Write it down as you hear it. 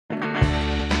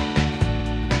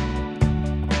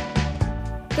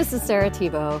This is Sarah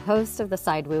Thibault, host of the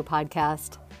Sidewoo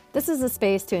podcast. This is a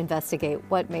space to investigate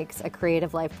what makes a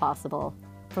creative life possible,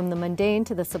 from the mundane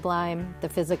to the sublime, the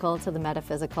physical to the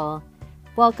metaphysical.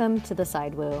 Welcome to the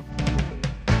Sidewoo.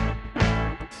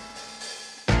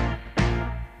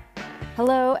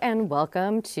 Hello and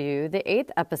welcome to the 8th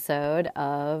episode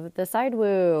of the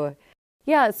Sidewoo.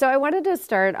 Yeah, so I wanted to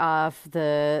start off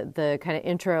the kind of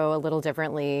intro a little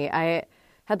differently. I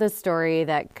had this story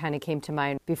that kind of came to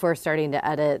mind before starting to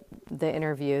edit the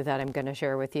interview that I'm going to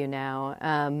share with you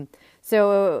now.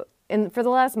 For the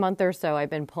last month or so, I've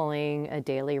been pulling a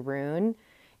daily rune,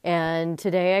 and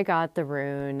today I got the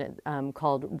rune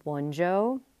called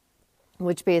Wonjo,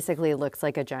 which basically looks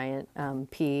like a giant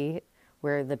P,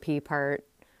 where the P part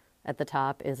at the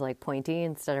top is like pointy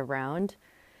instead of round.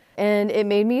 And it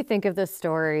made me think of the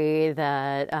story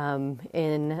that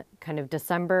in kind of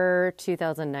December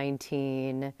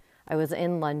 2019, I was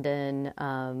in London,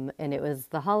 and it was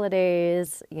the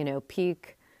holidays,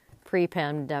 peak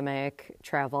pre-pandemic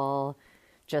travel,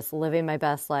 just living my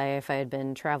best life. I had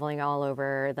been traveling all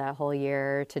over that whole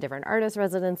year to different artist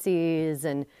residencies,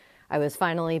 and I was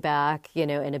finally back, in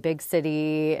a big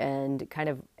city and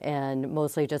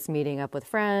mostly just meeting up with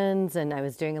friends, and I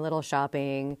was doing a little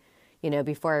shopping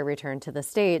before I returned to the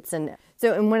States. And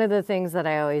one of the things that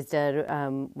I always did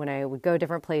when I would go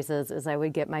different places is I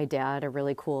would get my dad a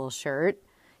really cool shirt,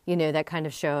 that kind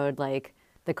of showed like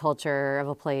the culture of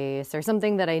a place or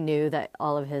something that I knew that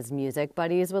all of his music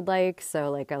buddies would like. So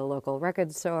like a local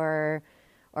record store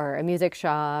or a music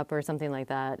shop or something like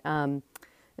that. And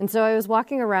so I was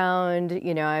walking around,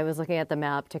 I was looking at the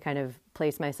map to kind of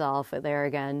place myself there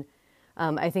again.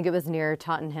 I think it was near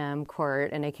Tottenham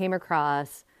Court, and I came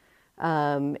across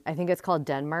I think it's called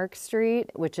Denmark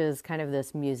Street, which is kind of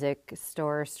this music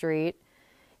store street.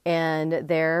 And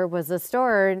there was a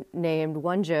store named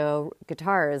Wonjo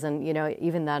Guitars. And,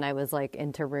 even then I was like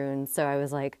into runes. So I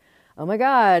was like, oh my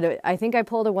God, I think I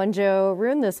pulled a Wonjo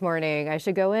rune this morning. I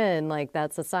should go in. Like,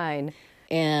 that's a sign.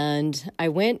 And I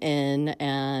went in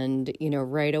and,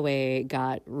 right away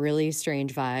got really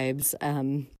strange vibes.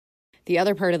 The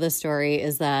other part of the story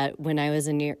is that when I was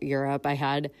in Europe, I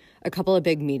had a couple of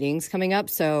big meetings coming up.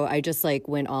 So I just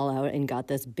went all out and got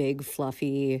this big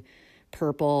fluffy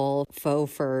purple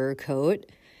faux fur coat.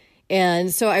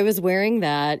 And so I was wearing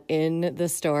that in the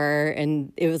store,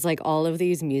 and it was all of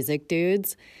these music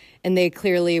dudes. And they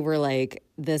clearly were like,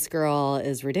 this girl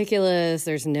is ridiculous.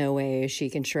 There's no way she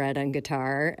can shred on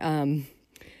guitar. And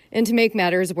to make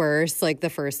matters worse,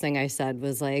 the first thing I said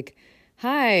was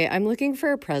hi, I'm looking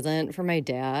for a present for my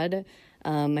dad.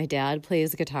 My dad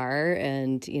plays guitar,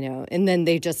 and then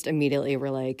they just immediately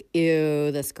were like,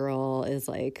 ew, this girl is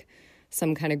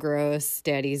some kind of gross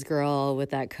daddy's girl with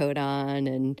that coat on,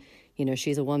 and,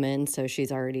 she's a woman, so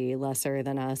she's already lesser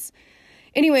than us.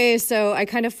 Anyway, so I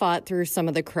kind of fought through some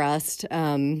of the crust,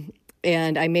 and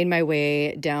I made my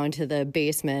way down to the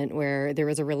basement where there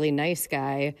was a really nice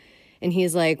guy, and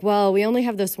he's like, well, we only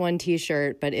have this one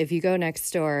T-shirt, but if you go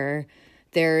next door,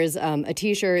 there's a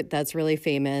T-shirt that's really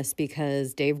famous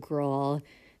because Dave Grohl,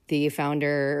 the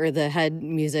founder or the head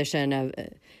musician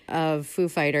of Foo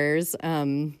Fighters,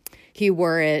 he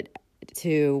wore it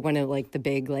to one of the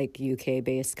big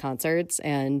UK-based concerts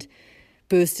and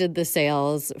boosted the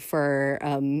sales for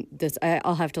this.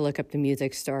 I'll have to look up the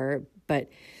music store, but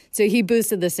so he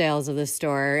boosted the sales of the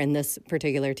store and this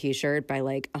particular T-shirt by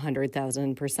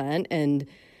 100,000%, and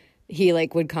he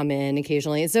would come in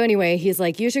occasionally. So anyway, he's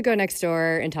like, you should go next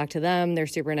door and talk to them. They're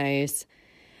super nice.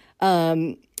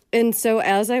 And so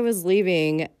as I was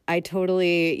leaving, I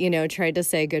totally, tried to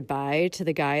say goodbye to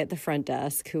the guy at the front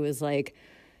desk who was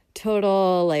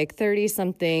total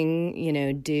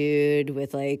 30-something, dude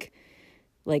with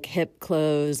hip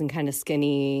clothes and kind of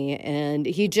skinny. And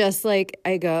he just I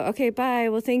go, okay, bye.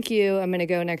 Well, thank you. I'm going to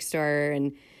go next door.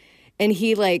 And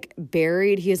he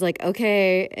he's like,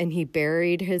 okay. And he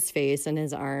buried his face in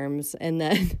his arms. And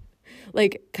then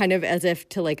kind of as if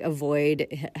to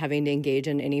avoid having to engage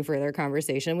in any further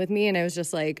conversation with me. And I was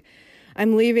just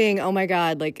I'm leaving. Oh my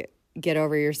God, get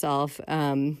over yourself.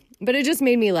 But it just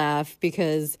made me laugh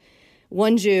because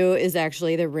Wonju is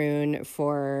actually the rune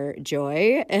for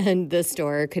joy. And the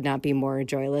store could not be more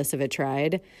joyless if it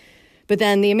tried. But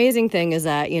then the amazing thing is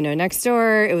that, next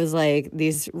door, it was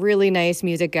these really nice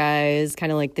music guys,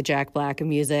 kind of like the Jack Black of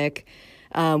music,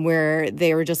 where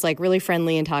they were just really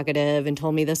friendly and talkative and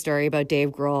told me the story about Dave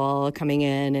Grohl coming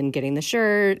in and getting the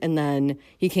shirt. And then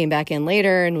he came back in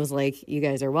later and was like, you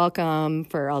guys are welcome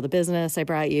for all the business I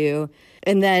brought you.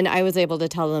 And then I was able to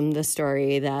tell them the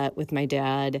story that with my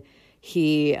dad,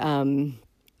 he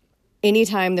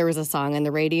anytime there was a song on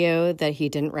the radio that he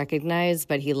didn't recognize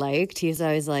but he liked, he's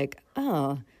always like,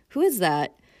 oh, who is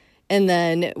that? And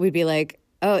then we'd be like,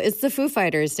 oh, it's the Foo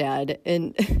Fighters, Dad.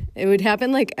 And it would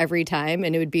happen like every time,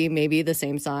 and it would be maybe the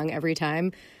same song every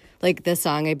time. Like this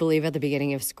song, I believe at the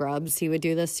beginning of Scrubs, he would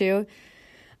do this too.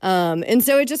 And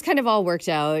so it just kind of all worked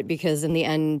out because in the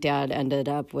end, Dad ended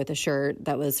up with a shirt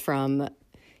that was from,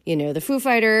 the Foo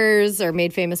Fighters or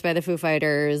made famous by the Foo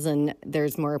Fighters, and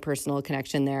there's more personal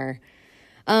connection there.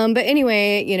 But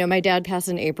anyway, my dad passed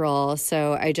in April,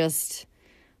 so I just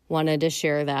wanted to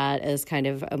share that as kind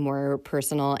of a more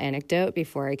personal anecdote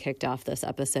before I kicked off this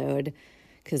episode.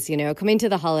 Because, coming to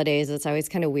the holidays, it's always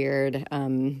kind of weird.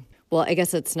 Well, I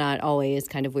guess it's not always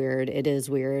kind of weird. It is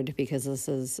weird because this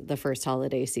is the first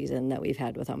holiday season that we've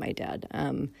had without my dad.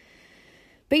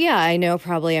 But yeah, I know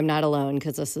probably I'm not alone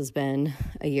because this has been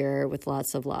a year with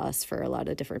lots of loss for a lot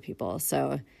of different people.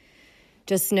 So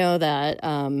just know that,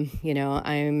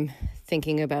 I'm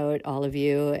thinking about all of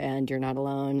you and you're not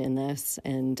alone in this.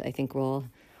 And I think we'll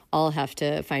all have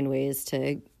to find ways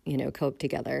to, cope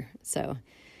together. So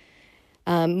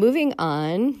moving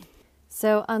on.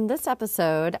 So on this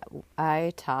episode,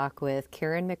 I talk with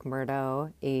Kerryn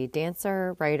McMurdo, a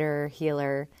dancer, writer,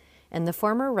 healer, and the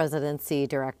former residency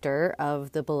director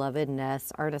of the beloved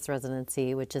Ness Artist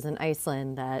Residency, which is in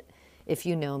Iceland that, if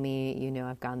you know me,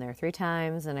 I've gone there 3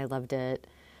 times and I loved it.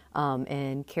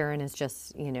 And Kerryn is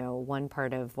just, one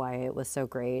part of why it was so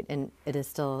great, and it is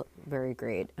still very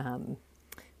great.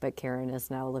 But Kerryn is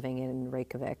now living in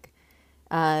Reykjavik.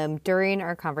 During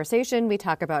our conversation, we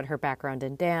talk about her background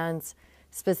in dance,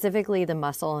 specifically the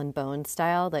muscle and bone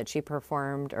style that she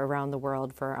performed around the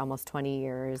world for almost 20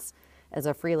 years as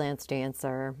a freelance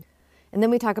dancer. And then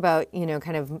we talk about,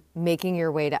 kind of making your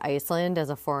way to Iceland as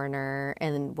a foreigner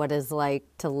and what it's like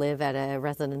to live at a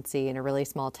residency in a really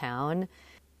small town.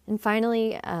 And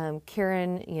finally,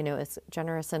 Kerryn, is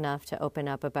generous enough to open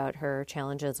up about her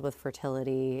challenges with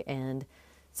fertility and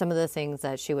some of the things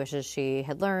that she wishes she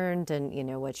had learned and,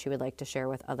 what she would like to share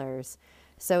with others.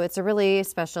 So it's a really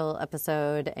special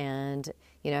episode, and,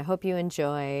 I hope you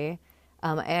enjoy.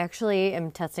 I actually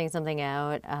am testing something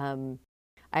out.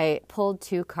 I pulled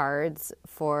 2 cards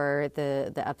for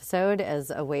the episode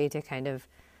as a way to kind of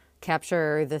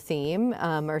capture the theme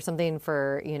or something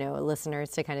for, listeners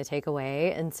to kind of take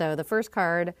away. And so the first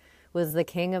card was the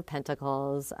King of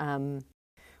Pentacles,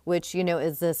 which,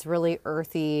 is this really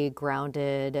earthy,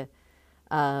 grounded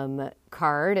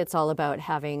card. It's all about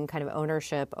having kind of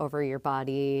ownership over your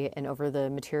body and over the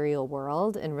material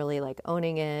world and really like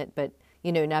owning it, but,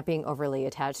 not being overly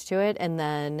attached to it. And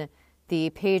then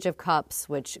the Page of Cups,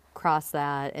 which cross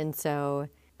that. And so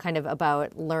kind of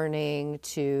about learning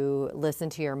to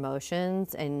listen to your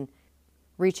emotions and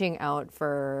reaching out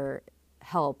for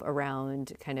help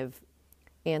around kind of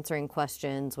answering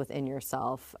questions within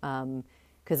yourself.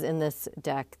 Because in this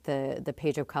deck, the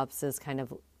Page of Cups is kind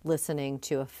of listening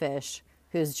to a fish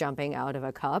who's jumping out of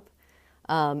a cup.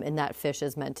 And that fish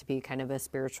is meant to be kind of a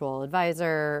spiritual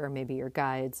advisor or maybe your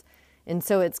guides. And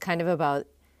so it's kind of about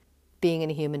being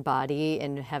in a human body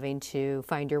and having to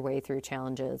find your way through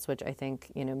challenges, which I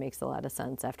think, makes a lot of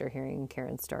sense after hearing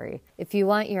Kerryn's story. If you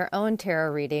want your own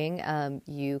tarot reading,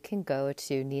 you can go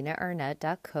to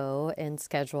ninaarnett.co and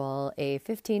schedule a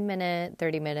 15-minute,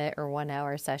 30-minute, or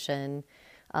 1-hour session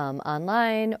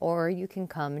online, or you can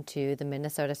come to the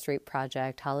Minnesota Street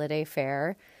Project Holiday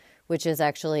Fair, which is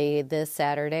actually this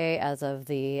Saturday as of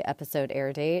the episode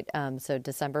air date, so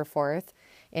December 4th.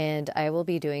 And I will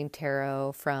be doing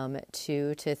tarot from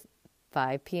 2 to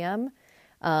 5 p.m.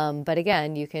 But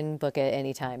again, you can book it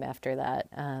anytime after that.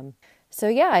 So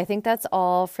yeah, I think that's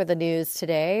all for the news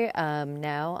today.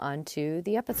 Now on to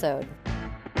the episode.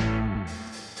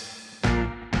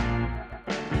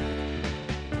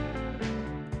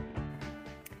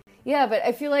 Yeah, but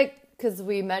I feel like because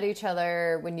we met each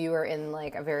other when you were in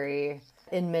like a very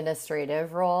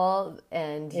administrative role,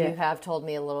 and you have told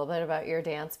me a little bit about your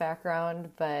dance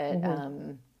background, but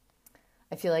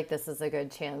I feel like this is a good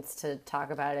chance to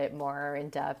talk about it more in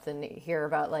depth and hear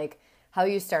about like how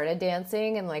you started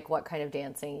dancing and like what kind of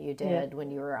dancing you did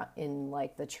when you were in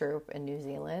like the troupe in New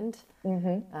Zealand.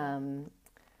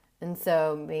 And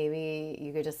so maybe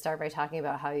you could just start by talking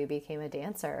about how you became a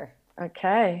dancer.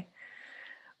 Okay.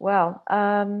 Well,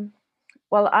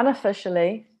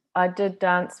 unofficially, I did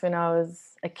dance when I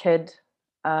was a kid,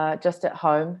 just at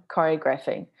home,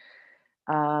 choreographing.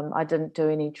 I didn't do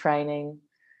any training.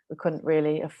 We couldn't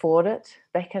really afford it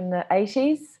back in the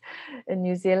 80s in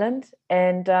New Zealand.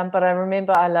 And but I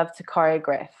remember I loved to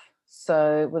choreograph.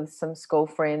 So with some school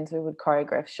friends, we would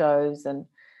choreograph shows and,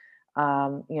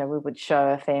 we would show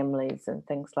our families and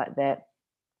things like that.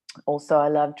 Also, I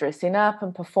love dressing up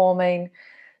and performing.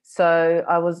 So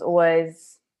I was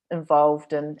always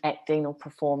involved in acting or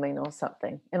performing or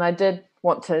something. And I did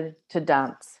want to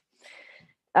dance.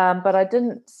 But I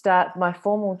didn't start my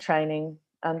formal training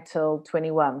until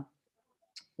 21,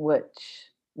 which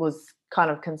was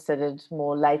kind of considered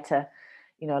more later.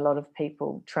 You know, a lot of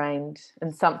people trained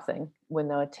in something when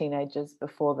they were teenagers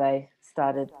before they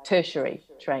started tertiary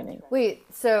training. Wait,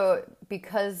 so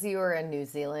because you were in New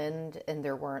Zealand and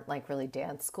there weren't like really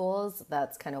dance schools,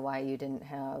 that's kind of why you didn't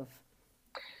have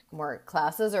more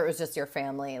classes, or it was just your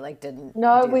family like didn't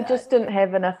No, do we that? just didn't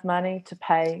have enough money to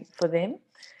pay for them.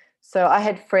 So I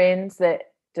had friends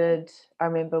that did, I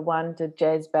remember one did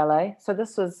jazz ballet. So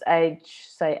this was age,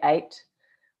 say, 8.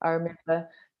 I remember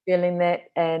feeling that.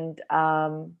 And,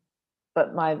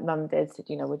 but my mum and dad said,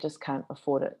 you know, we just can't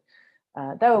afford it.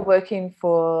 They were working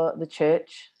for the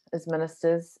church as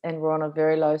ministers and were on a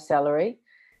very low salary.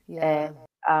 Yeah.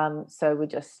 And so we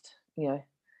just, you know,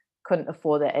 couldn't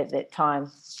afford that at that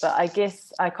time. But I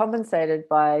guess I compensated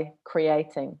by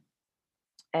creating.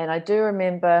 And I do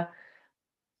remember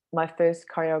my first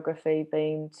choreography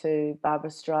being to Barbara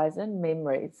Streisand,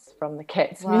 Memories from the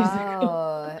Cats musical,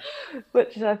 Wow.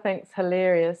 which I think is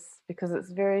hilarious because it's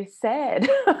very sad.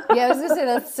 Yeah, I was gonna say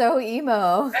that's so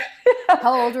emo.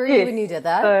 How old were you Yes. when you did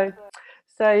that?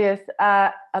 So yes,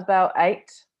 about 8.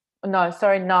 No,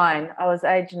 sorry, 9. I was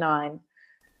age 9.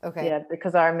 Okay. Yeah,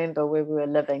 because I remember where we were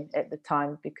living at the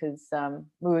time because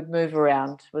we would move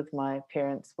around with my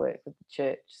parents' work with the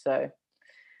church. So,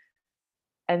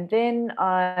 and then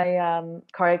I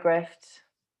choreographed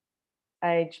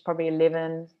age probably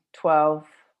 11, 12,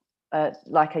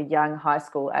 like a young high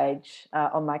school age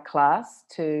on my class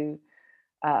to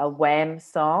a Wham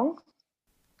song.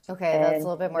 Okay, that's a And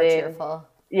little bit more then, cheerful.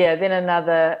 yeah, then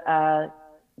another,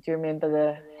 do you remember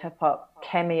the hip hop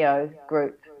cameo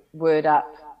group, Word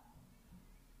Up?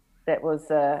 That was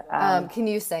Can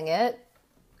you sing it?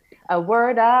 a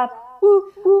word up,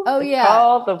 woo, woo, Oh they yeah.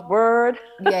 call the word.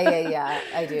 Yeah.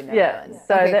 I do know Yeah, that one.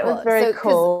 so Okay, that was cool. very So, because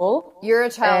cool. you're a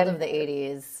child of And the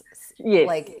 80s, yes,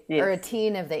 like, or yes. a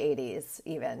teen of the 80s,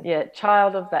 even. Yeah,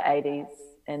 child of the 80s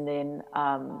and then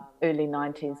early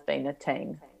 90s being a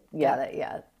teen. Yeah. Got it.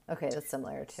 Yeah. Okay, that's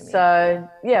similar to me. So,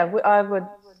 yeah, I would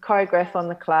choreograph on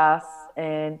the class.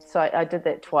 And so I did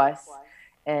that twice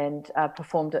and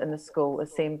performed it in the school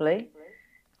assembly.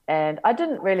 And I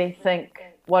didn't really think,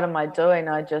 what am I doing?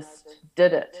 I just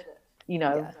did it. You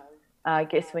know, Yeah. I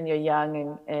guess when you're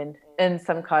young and in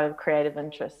some kind of creative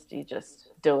interest, you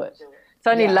just do it. It's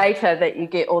only Yeah. later that you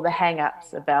get all the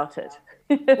hang-ups about it.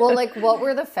 Well, like, what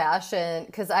were the fashion?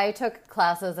 Because I took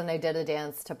classes and I did a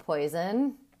dance to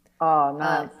Poison. Oh,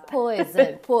 nice. For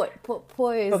Poison.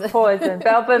 Poison,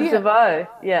 Belle Biv Yeah. DeVoe.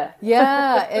 Yeah.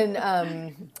 Yeah,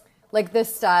 and like the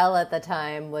style at the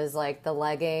time was like the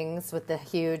leggings with the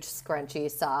huge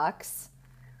scrunchy socks.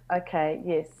 Okay,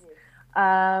 yes.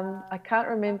 I can't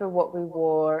remember what we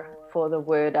wore for the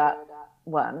Word Up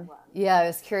one. Yeah, I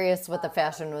was curious what the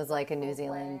fashion was like in New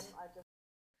Zealand.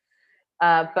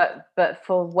 But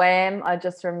for Wham, I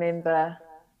just remember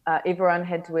everyone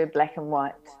had to wear black and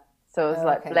white. So it was Oh,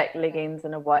 like okay. black leggings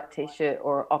and a white t-shirt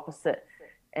or opposite.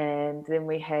 And then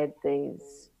we had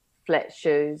these flat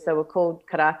shoes. They were called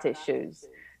karate shoes.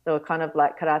 They were kind of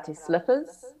like karate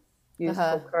slippers used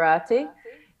Uh-huh. for karate.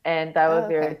 And they were Oh,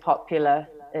 very okay. popular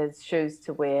as shoes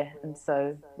to wear. And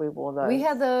so we wore We those.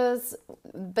 had those,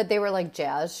 but they were like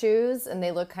jazz shoes, and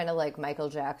they looked kind of like Michael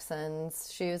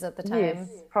Jackson's shoes at the Yes, time.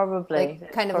 probably. Like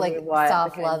That's kind of probably like why it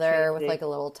soft became leather with trendy. like a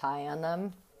little tie on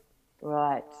them.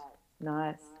 Right.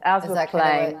 Nice. Ours Is were that kind of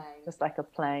plain, what? just like a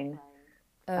plain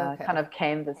Oh, kind okay. of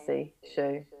canvasy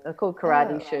shoe. They're called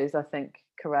karate Oh. shoes. I think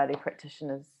karate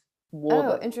practitioners wore Oh,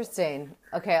 them. interesting.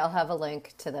 Okay, I'll have a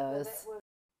link to those.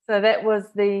 So that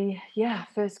was the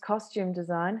first costume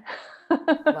design.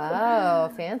 Wow,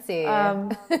 fancy.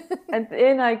 um, and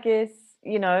then I guess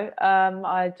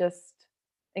I just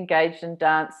engaged in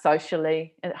dance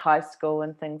socially at high school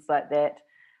and things like that.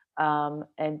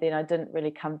 And then I didn't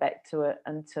really come back to it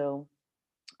until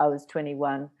I was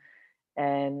 21.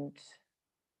 And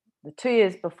the 2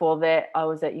 years before that, I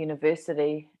was at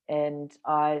university and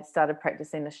I started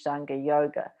practicing Ashtanga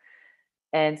yoga.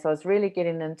 And so I was really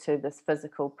getting into this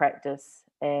physical practice,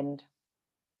 and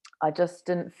I just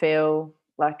didn't feel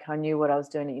like I knew what I was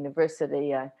doing at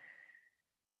university. I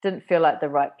didn't feel like the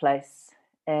right place.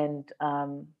 And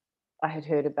I had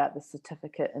heard about the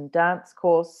certificate in dance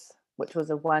course, which was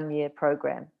a 1-year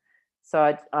program.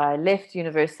 So I left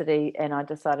university and I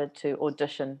decided to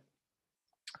audition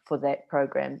for that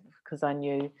program because I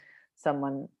knew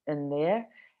someone in there,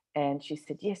 and she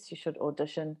said, yes, you should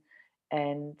audition.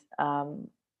 And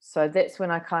So that's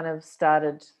when I kind of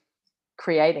started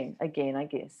creating again, I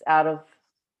guess, out of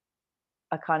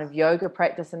a kind of yoga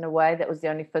practice in a way. That was the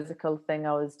only physical thing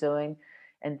I was doing.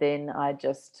 And then I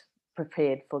just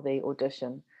prepared for the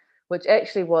audition, which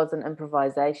actually was an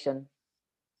improvisation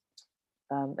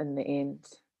in the end.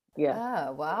 Yeah.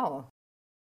 Oh, wow.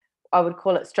 I would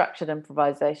call it structured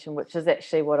improvisation, which is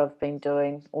actually what I've been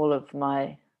doing all of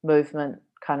my movement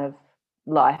kind of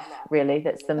life, really.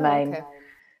 That's the Oh, main okay.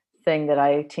 thing that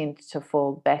I tend to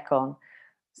fall back on.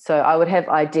 So I would have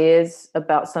ideas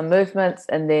about some movements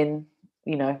and then,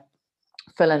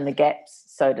 fill in the gaps,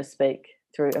 so to speak,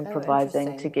 through Oh, improvising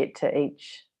to interesting. get to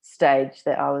each stage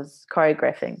that I was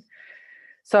choreographing.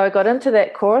 So I got into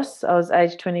that course. I was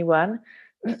age 21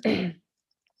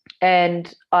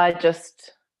 and I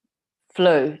just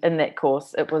flew in that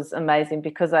course. It was amazing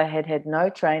because I had no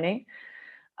training.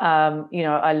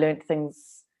 I learned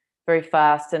things very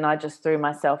fast and I just threw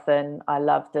myself in. I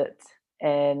loved it.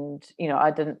 And,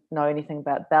 I didn't know anything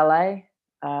about ballet.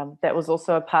 That was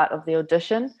also a part of the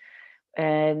audition.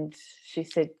 And she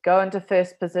said, go into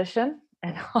first position.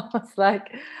 And I was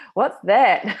like, what's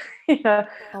that? I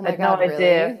Oh my had no God,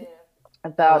 idea really? Oh,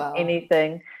 about wow.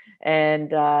 anything. And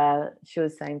she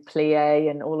was saying plie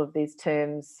and all of these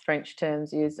terms, French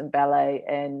terms used in ballet.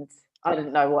 And I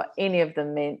didn't know what any of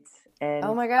them meant. Oh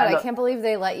And my God, I can't believe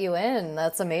they let you in.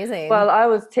 That's amazing. well, I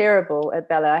was terrible at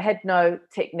ballet. I had no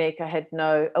technique. I had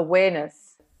no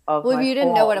awareness of Well, if my you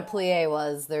didn't know what a form. plie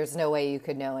was, there's no way you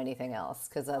could know anything else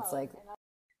because that's like,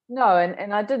 No,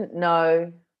 and I didn't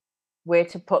know where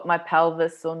to put my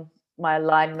pelvis on my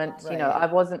alignment. right. I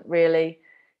wasn't really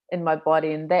in my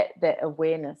body in that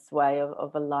awareness way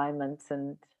of alignment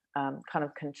and kind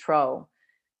of control.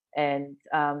 And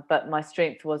but my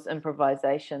strength was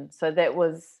improvisation. So that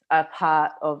was a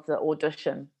part of the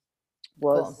audition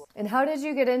Cool. was And how did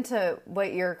you get into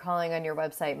what you're calling on your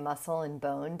website muscle and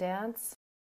bone dance?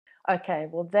 okay.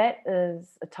 Well, that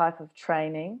is a type of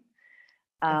training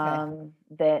Okay.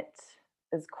 that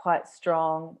is quite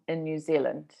strong in New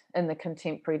Zealand in the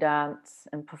contemporary dance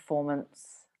and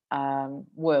performance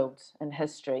world and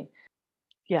history.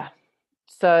 Yeah.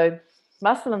 So,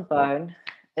 muscle and bone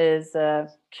is a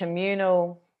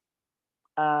communal,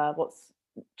 what's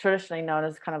traditionally known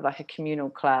as kind of like a communal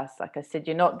class. Like I said,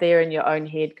 you're not there in your own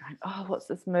head going, oh, what's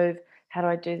this move? How do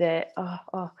I do that?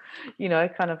 Oh,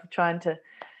 kind of trying to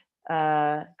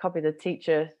copy the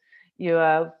teacher. You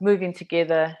are moving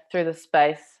together through the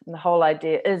space, and the whole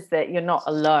idea is that you're not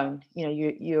alone.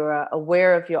 You are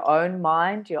aware of your own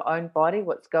mind, your own body,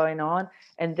 what's going on,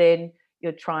 and then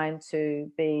you're trying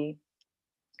to be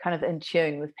kind of in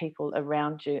tune with people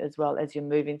around you as well as you're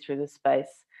moving through the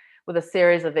space with a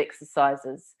series of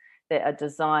exercises that are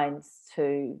designed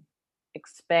to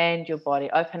expand your body,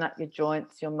 open up your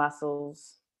joints, your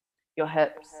muscles, your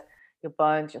hips, your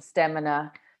bones, your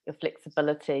stamina, your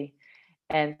flexibility.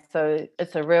 And so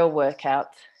it's a real workout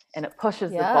and it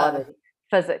pushes the Yeah. body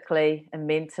physically and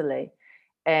mentally.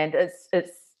 And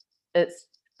it's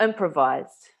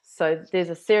improvised. So there's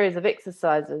a series of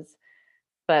exercises,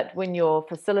 but when you're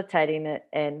facilitating it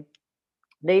and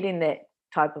leading that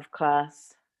type of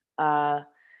class,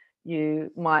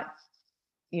 you might,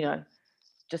 you know,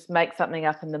 just make something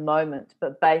up in the moment,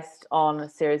 but based on a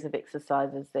series of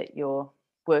exercises that you're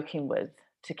working with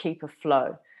to keep a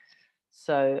flow.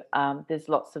 So there's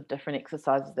lots of different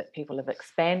exercises that people have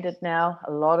expanded now.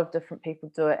 A lot of different people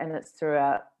do it, and it's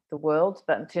throughout the world.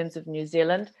 But in terms of New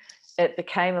Zealand, it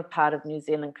became a part of New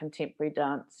Zealand contemporary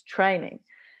dance training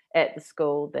at the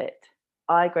school that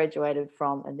I graduated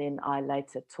from, and then I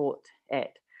later taught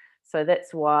at. So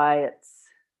that's why it's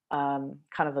kind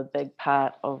of a big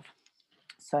part of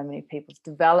so many people's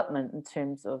development in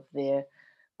terms of their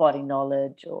body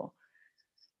knowledge or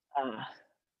uh,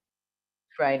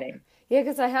 training. Yeah,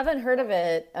 because I haven't heard of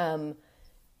it.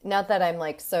 Not that I'm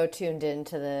like so tuned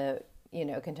into the,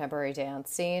 contemporary dance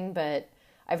scene, but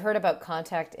I've heard about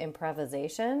contact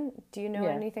improvisation. Do you know Yeah.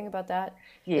 anything about that?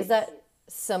 Is Yes. that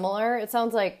similar? It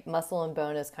sounds like muscle and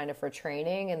bone is kind of for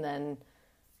training, and then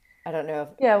I don't know if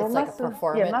Yeah. Well, it's like a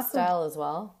performance style as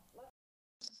well.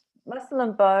 muscle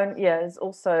and bone. Yeah, is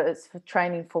also it's for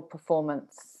training for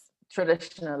performance.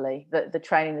 Traditionally, the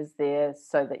training is there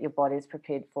so that your body is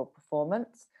prepared for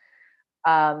performance.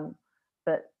 Um,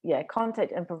 but yeah,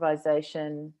 contact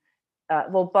improvisation.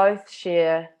 Well, both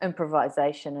share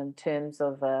improvisation in terms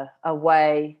of a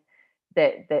way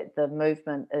that the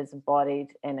movement is embodied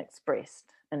and expressed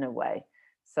in a way.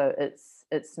 So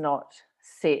it's not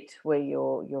set where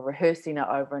you're rehearsing it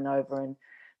over and over, and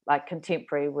like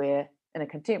contemporary, where in a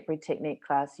contemporary technique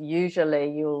class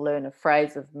usually you'll learn a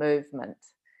phrase of movement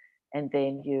and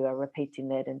then you are repeating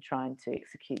that and trying to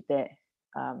execute that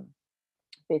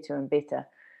better and better.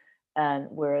 And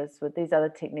whereas with these other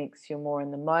techniques, you're more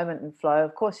in the moment and flow.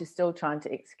 Of course, you're still trying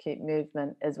to execute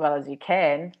movement as well as you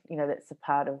can. That's a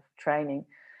part of training,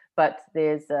 but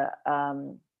there's a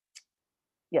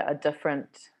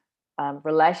different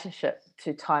relationship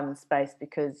to time and space,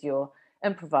 because you're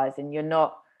improvising. You're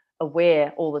not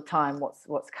aware all the time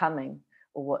what's coming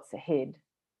or what's ahead.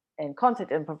 And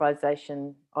contact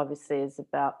improvisation obviously is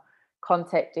about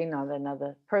contacting either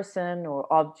another person or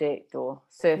object or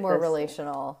surface. More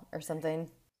relational or something.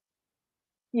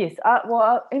 Yes.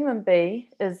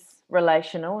 M&B is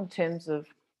relational in terms of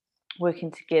working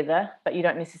together, but you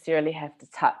don't necessarily have to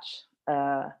touch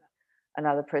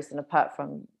another person apart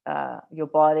from your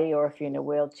body, or if you're in a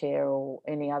wheelchair or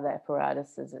any other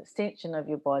apparatus as an extension of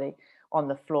your body on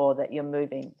the floor that you're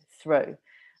moving through.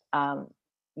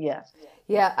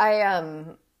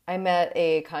 I met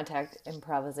a contact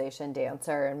improvisation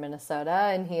dancer in Minnesota,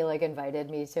 and he invited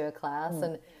me to a class.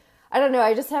 And I don't know,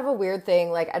 I just have a weird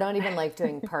thing. I don't even like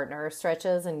doing partner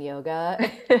stretches in yoga.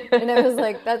 And I was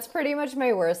like, that's pretty much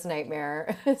my worst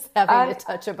nightmare, is having to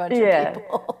touch a bunch of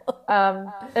people.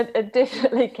 It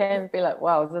definitely can be like,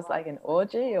 wow, is this like an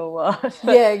orgy or what?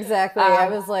 Yeah, exactly. I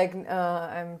was like,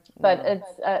 But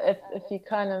it's if you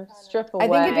kind of strip away. I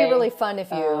think it'd be really fun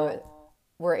if you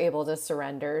were able to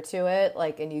surrender to it,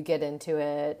 and you get into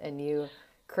it and you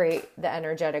create the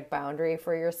energetic boundary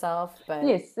for yourself. But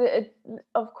yes,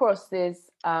 of course, there's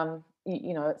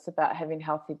it's about having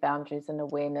healthy boundaries and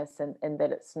awareness, and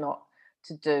that it's not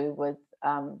to do with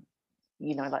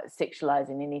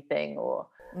sexualizing anything, or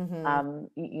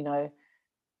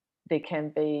there can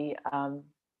be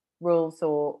rules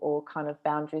or kind of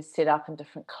boundaries set up in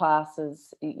different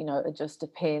classes. It just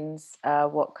depends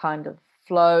what kind of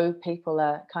flow people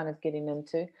are kind of getting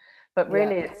into. But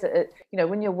really, it's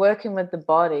when you're working with the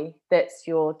body, that's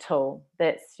your tool,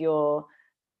 that's your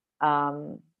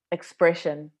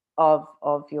expression of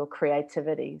your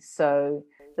creativity. So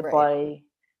the body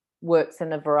works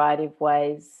in a variety of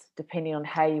ways depending on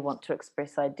how you want to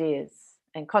express ideas.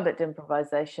 And contact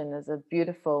improvisation is a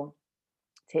beautiful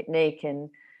technique and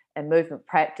movement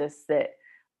practice that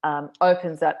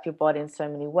opens up your body in so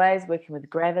many ways, working with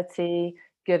gravity,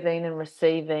 giving and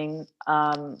receiving,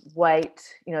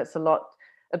 weight.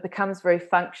 It becomes very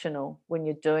functional when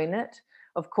you're doing it.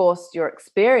 Of course, your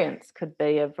experience could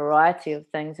be a variety of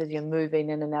things as you're moving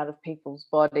in and out of people's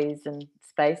bodies and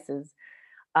spaces,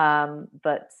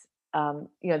 but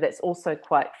that's also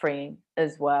quite freeing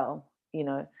as well.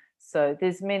 So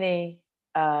there's many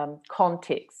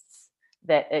contexts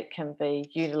that it can be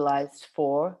utilized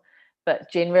for.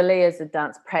 But generally, as a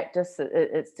dance practice,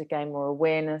 it's to gain more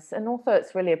awareness. And also,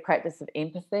 it's really a practice of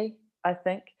empathy, I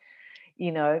think,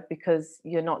 because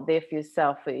you're not there for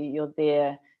yourself. You're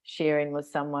there sharing with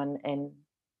someone and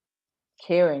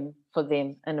caring for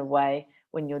them in a way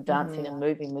when you're dancing and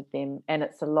moving with them. And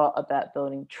it's a lot about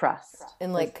building trust.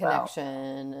 And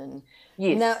connection. And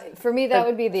yes. Now, for me, that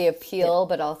would be the appeal,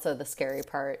 but also the scary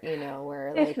part,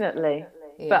 where definitely.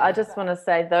 But I just want to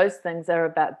say those things are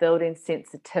about building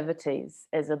sensitivities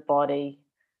as a body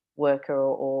worker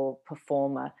or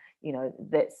performer.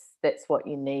 That's what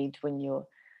you need when you're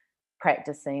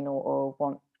practicing or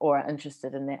want or are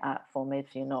interested in that art form.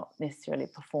 If you're not necessarily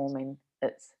performing,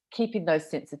 it's keeping those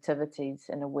sensitivities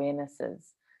and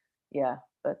awarenesses. Yeah,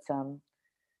 but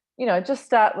just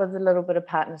start with a little bit of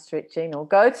partner stretching, or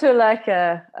go to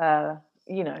a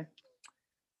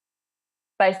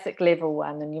basic level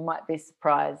one, and you might be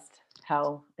surprised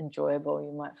how enjoyable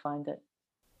you might find it.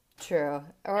 True.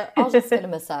 Or I'll just get a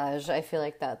massage. I feel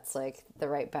like that's the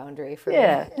right boundary for me.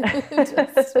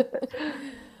 Just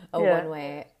one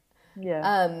way.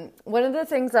 Yeah. One of the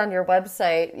things on your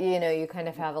website, you kind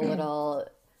of have a little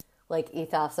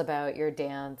ethos about your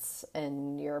dance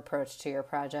and your approach to your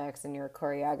projects and your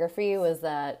choreography, was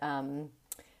that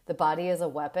the body is a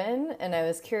weapon. And I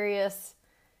was curious,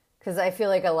 because I feel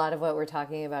like a lot of what we're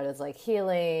talking about is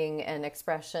healing and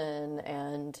expression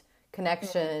and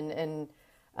connection. And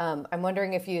I'm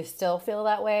wondering if you still feel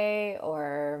that way,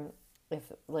 or if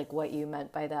what you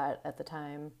meant by that at the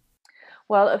time.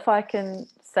 Well, if I can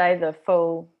say the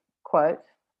full quote,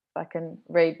 if I can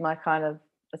read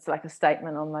it's like a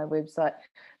statement on my website.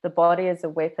 The body is a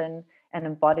weapon, an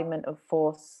embodiment of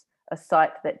force, a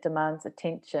sight that demands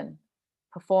attention.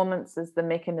 Performance is the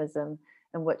mechanism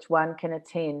in which one can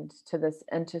attend to this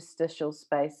interstitial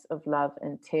space of love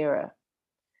and terror.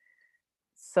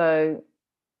 So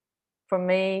for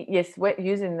me, yes,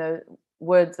 using the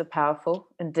words are powerful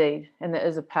indeed, and it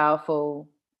is a powerful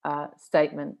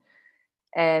statement,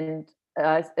 and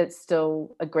it's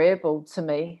still agreeable to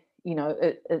me, you know,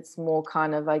 it's more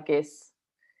kind of, I guess,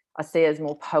 I see it as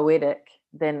more poetic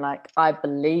than like, I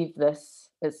believe this.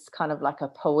 It's kind of like a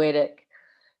poetic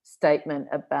statement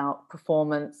about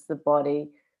performance, the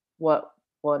body, what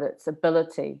its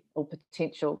ability or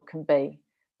potential can be.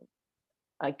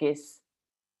 I guess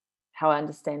how I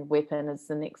understand weapon is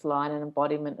the next line, an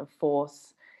embodiment of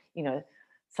force, you know,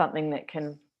 something that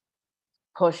can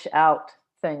push out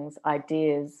things,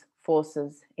 ideas,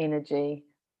 forces, energy,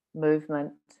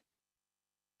 movement,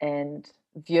 and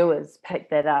viewers pick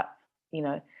that up. You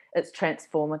know, it's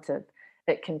transformative.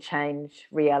 It can change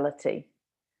reality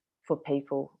for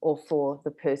people or for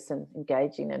the person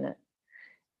engaging in it.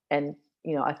 And,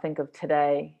 you know, I think of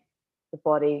today, the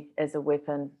body as a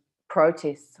weapon,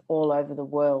 protests all over the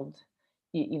world.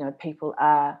 You know, people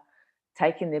are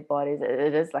taking their bodies,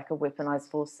 it is like a weaponized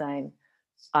force saying,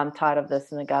 I'm tired of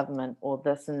this in the government or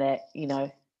this and that. You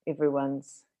know,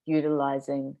 everyone's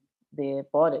utilizing their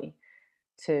body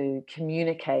to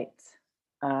communicate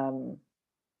um,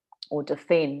 or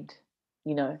defend,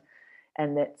 you know,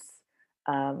 and that's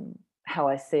how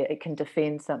I see it. It can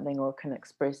defend something or it can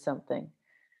express something.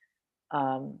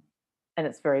 And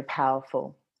it's very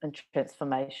powerful and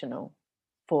transformational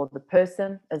for the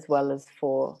person as well as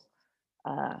for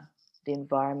uh, the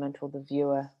environment or the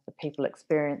viewer, the people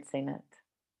experiencing it.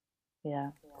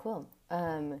 Yeah. Cool.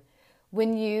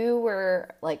 When you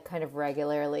were like kind of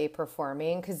regularly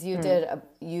performing, because you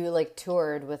like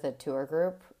toured with a tour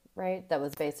group, right? That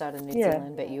was based out of New Yeah.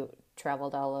 Zealand, but you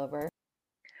traveled all over.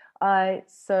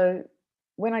 So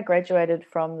when I graduated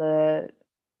from the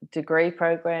degree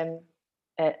program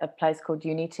at a place called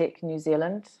Unitec New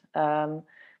Zealand,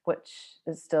 which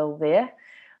is still there,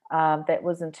 that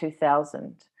was in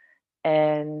 2000.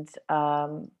 And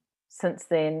since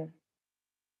then,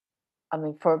 I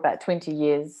mean, for about 20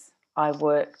 years, I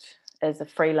worked as a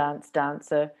freelance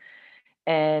dancer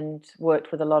and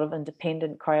worked with a lot of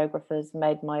independent choreographers,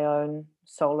 made my own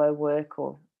solo work,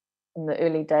 or in the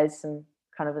early days, some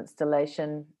kind of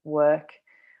installation work.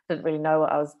 Didn't really know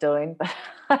what I was doing,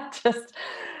 but just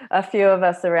a few of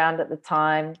us around at the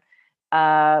time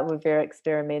were very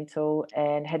experimental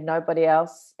and had nobody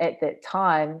else at that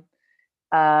time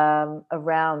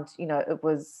around. You know, there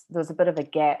was a bit of a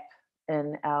gap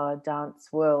in our dance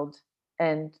world,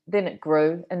 and then it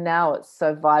grew, and now it's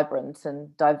so vibrant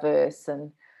and diverse.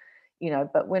 And you know,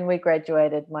 but when we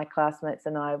graduated, my classmates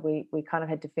and I, we kind of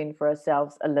had to fend for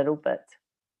ourselves a little bit.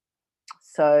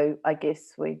 So I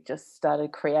guess we just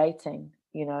started creating,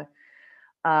 you know.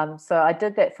 So I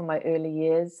did that for my early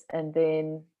years, and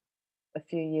then a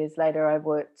few years later, I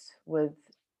worked with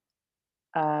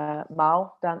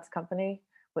Mau Dance Company,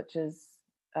 which is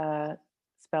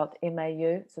spelled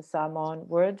MAU. It's a Samoan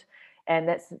word, and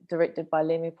that's directed by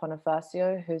Lemi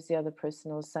Bonifacio, who's the other person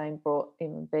who was saying brought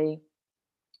M&B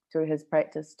through his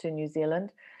practice to New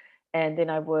Zealand. And then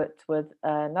I worked with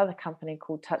another company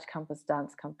called Touch Compass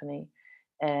Dance Company,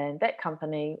 and that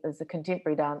company is a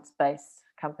contemporary dance-based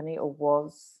company, or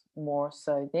was more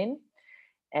so then.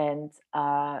 And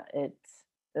it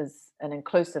is an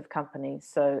inclusive company,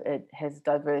 so it has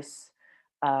diverse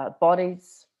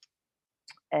bodies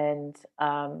and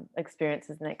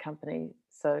experiences in that company.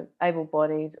 So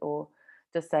able-bodied or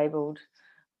disabled,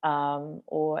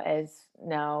 or as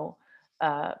now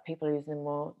people are using the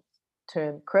more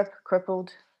term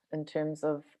crippled in terms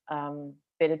of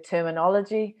better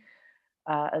terminology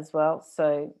as well.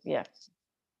 So yeah,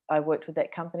 I worked with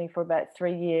that company for about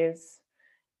 3 years,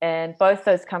 and both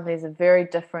those companies are very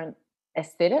different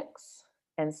aesthetics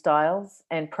and styles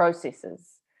and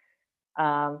processes.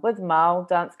 With Mao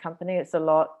Dance Company, it's a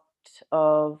lot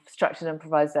of structured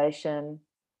improvisation.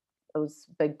 It was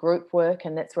big group work,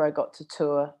 and that's where I got to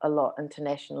tour a lot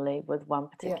internationally with one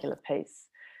particular piece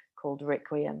called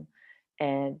Requiem.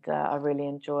 And I really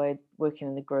enjoyed working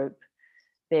in the group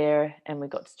there, and we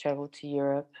got to travel to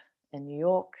Europe and New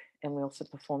York, and we also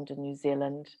performed in New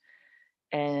Zealand.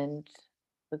 And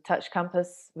the Touch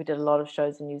Compass, we did a lot of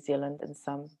shows in New Zealand and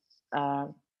some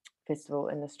festival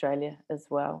in Australia as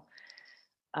well.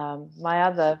 My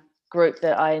other group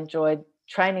that I enjoyed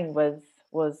training with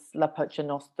was La Pocha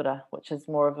Nostra, which is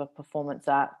more of a performance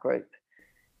art group.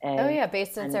 Oh And yeah,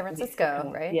 based in San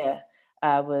Francisco, Mexico, right?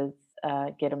 yeah, with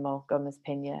Guillermo Gomez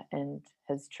Pena and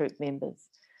his troupe members.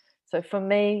 So for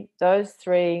me, those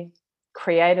three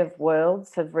creative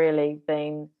worlds have really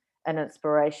been an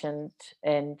inspiration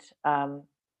and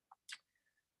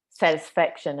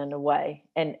satisfaction in a way,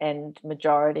 and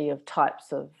majority of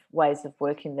types of ways of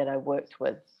working that I worked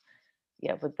with,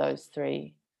 yeah, with those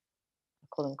three, I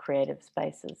call them creative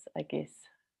spaces, I guess.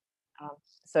 Um,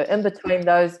 so in between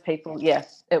those people, yeah,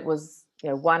 it was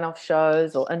one-off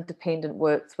shows or independent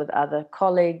works with other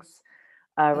colleagues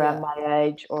around my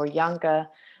age or younger.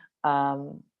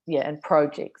 And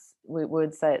projects. We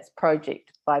would say it's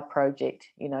project by project,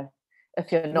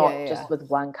 if you're not just with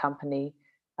one company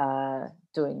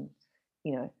doing,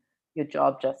 your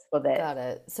job just for that. Got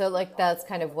it. So like that's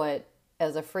kind of what,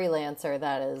 as a freelancer,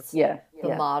 that is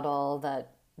the model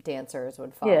that dancers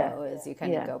would follow, is you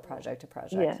kind of go project to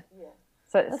project.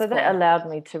 So that allowed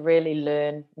me to really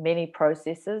learn many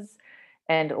processes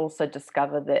and also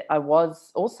discover that I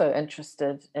was also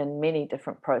interested in many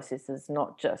different processes,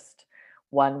 not just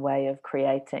one way of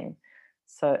creating.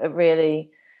 So it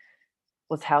really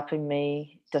was helping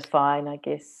me define, I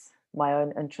guess, my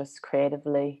own interests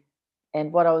creatively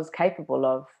and what I was capable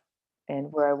of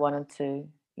and where I wanted to,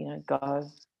 go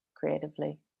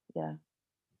creatively. Yeah.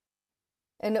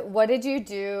 And what did you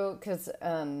do? Because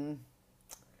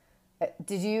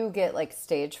did you get like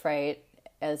stage fright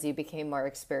as you became more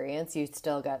experienced? You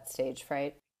still got stage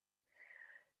fright?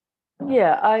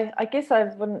 Yeah, I guess I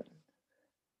wouldn't.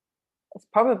 It's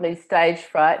probably stage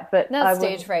fright, but not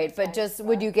stage fright, but just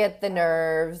would you get the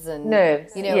nerves and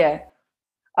nerves? Yeah,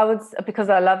 I would, because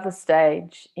I love the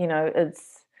stage.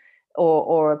 It's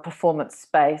or a performance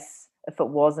space. If it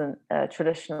wasn't a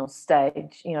traditional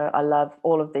stage, I love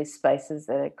all of these spaces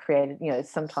that are created.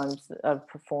 Sometimes I've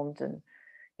performed in,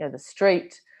 the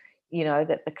street,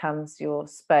 that becomes your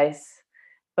space.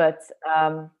 But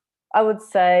I would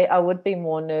say I would be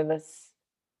more nervous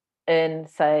in,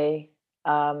 say,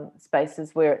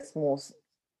 spaces where it's more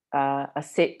a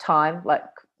set time, like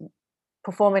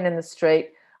performing in the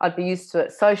street. I'd be used to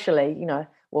it socially,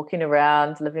 walking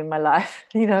around, living my life,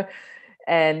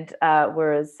 and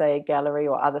whereas, say, a gallery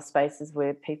or other spaces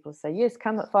where people say, yes,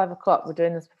 come at 5 o'clock, we're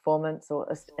doing this performance,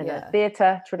 or in a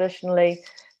theatre traditionally,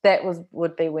 that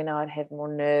would be when I'd have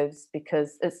more nerves,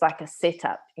 because it's like a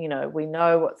setup, we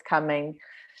know what's coming,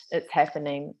 it's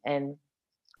happening. And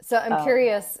so I'm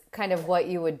curious kind of what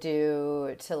you would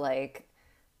do to like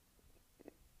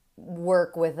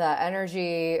work with that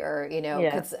energy, or,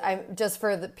 because I'm just,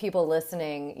 for the people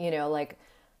listening, like,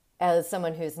 as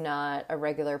someone who's not a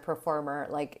regular performer,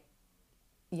 like,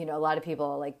 a lot of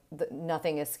people, like,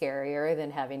 nothing is scarier than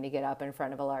having to get up in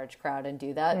front of a large crowd and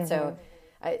do that. Mm-hmm. So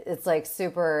it's like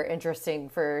super interesting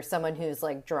for someone who's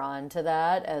like drawn to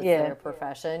that as their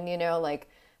profession, like,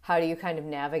 how do you kind of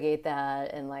navigate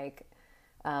that? And like,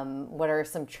 what are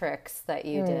some tricks that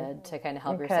you did to kind of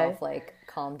help yourself like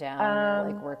calm down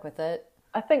or like work with it?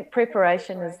 I think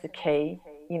preparation is the key.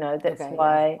 That's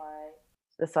why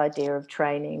this idea of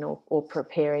training or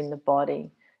preparing the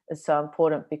body is so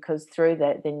important, because through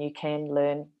that then you can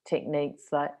learn techniques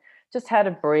like just how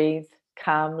to breathe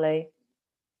calmly,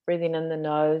 breathing in the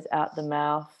nose, out the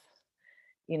mouth,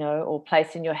 or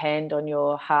placing your hand on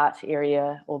your heart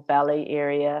area or belly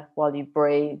area while you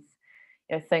breathe.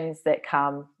 Things that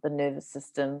calm the nervous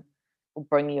system will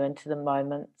bring you into the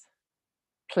moment.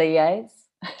 Plies,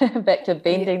 back to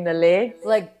bending the legs.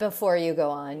 Like before you go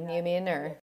on, you mean,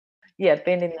 or? Yeah,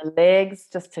 bending the legs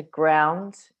just to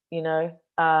ground,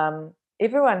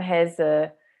 everyone who's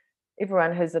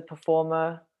a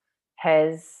performer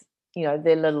has,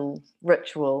 their little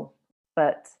ritual.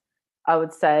 But I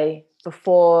would say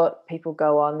before people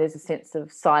go on, there's a sense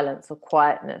of silence or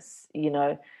quietness,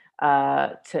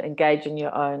 to engage in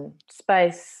your own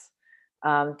space,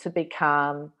 to be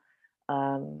calm.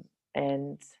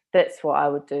 And that's what I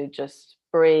would do, just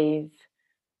breathe.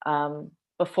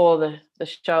 Before the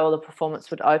show or the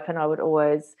performance would open, I would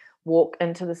always walk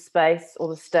into the space or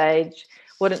the stage,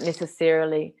 wouldn't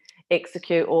necessarily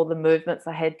execute all the movements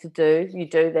I had to do. You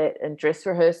do that in dress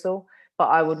rehearsal, but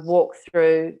I would walk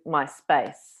through my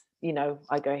space.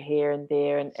 I go here and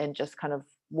there and just kind of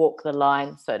walk the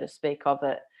line, so to speak, of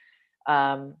it.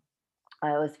 I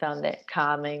always found that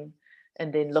calming,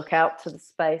 and then look out to the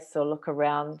space or look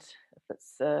around if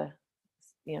it's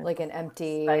like an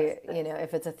empty,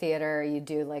 if it's a theater, you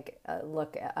do like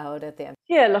look out at the empty.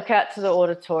 Yeah, look out to the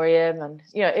auditorium, and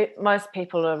most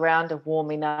people around are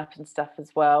warming up and stuff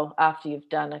as well after you've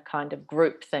done a kind of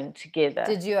group thing together.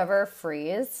 Did you ever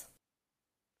freeze?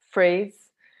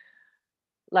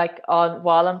 Like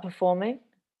while I'm performing?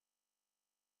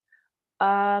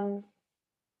 I'm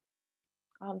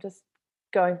just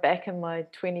going back in my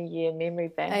 20-year memory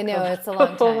bank. I know, it's a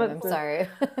long time. I'm sorry.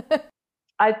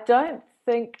 I don't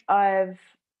think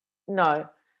no,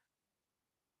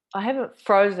 I haven't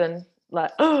frozen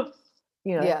like,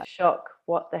 shock,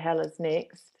 what the hell is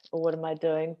next, or what am I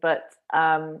doing? But,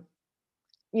 I've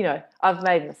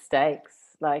made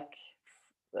mistakes, like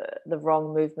the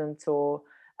wrong movement or,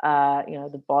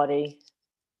 the body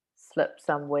slipped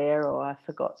somewhere, or I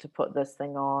forgot to put this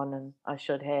thing on and I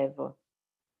should have, or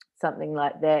something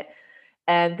like that.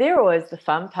 And they're always the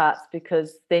fun parts,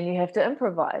 because then you have to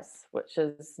improvise, which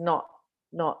is not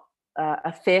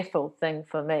a fearful thing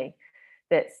for me.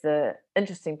 That's the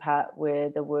interesting part, where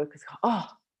the workers go, oh,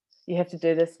 you have to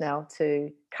do this now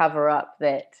to cover up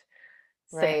that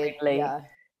Right. seemingly Yeah.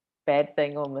 bad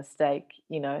thing or mistake,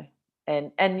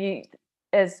 and you,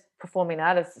 as performing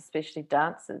artists, especially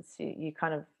dancers, you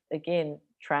kind of, again,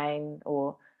 train,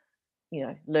 or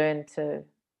learn to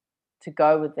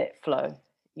go with that flow,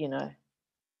 you know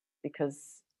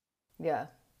because Yeah.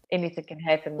 anything can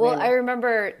happen, Well, I really.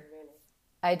 remember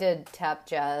I did tap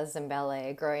jazz and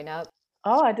ballet growing up.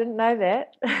 Oh, I didn't know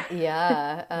that.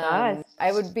 Yeah, Nice.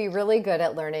 I would be really good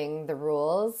at learning the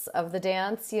rules of the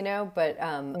dance, but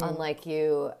Mm, unlike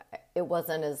you, it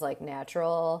wasn't as like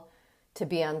natural to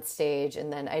be on stage,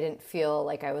 and then I didn't feel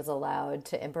like I was allowed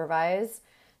to improvise.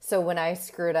 So when I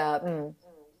screwed up, mm,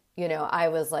 I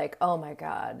was like, oh my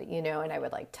God, and I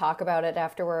would like talk about it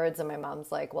afterwards. And my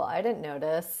mom's like, well, I didn't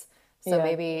notice. So yeah,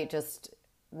 maybe just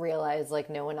realize like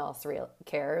no one else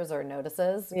cares or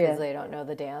notices because yeah. they don't know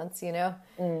the dance.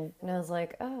 Mm, And I was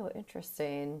like, oh,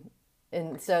 interesting.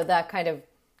 And so that kind of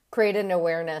created an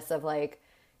awareness of like,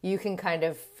 you can kind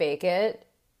of fake it.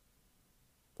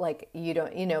 Like you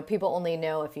don't, people only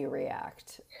know if you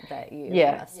react that you've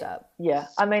yeah, messed up. yeah.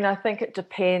 I mean, I think it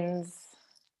depends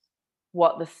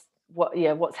what this what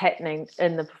yeah what's happening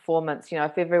in the performance.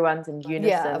 If everyone's in Yeah,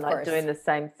 unison, of like doing course. the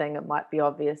same thing, it might be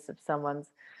obvious if someone's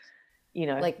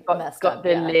Like got messed up.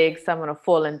 their Yeah. legs, someone have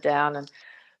fallen down,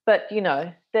 but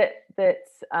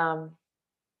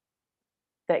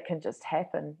that can just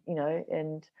happen,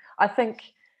 and I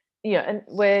think, and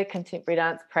where contemporary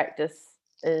dance practice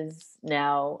is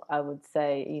now, I would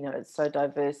say, it's so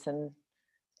diverse and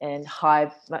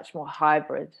much more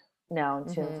hybrid now,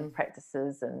 in terms Hmm. of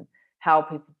practices and how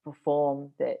people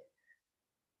perform, that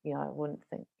I wouldn't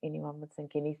think anyone would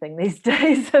think anything these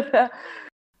days about.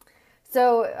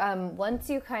 So once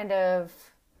you kind of,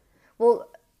 well,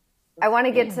 I want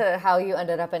to get to how you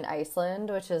ended up in Iceland,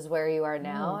 which is where you are Mm,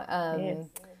 now. yes.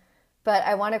 But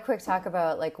I want to quick talk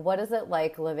about like what is it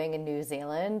like living in New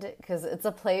Zealand, because it's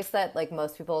a place that like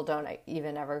most people don't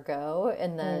even ever go.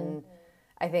 And Mm, then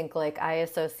I think like I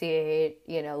associate,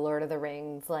 Lord of the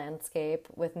Rings landscape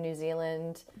with New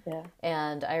Zealand. yeah.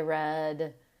 And I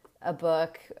read a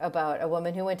book about a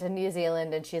woman who went to New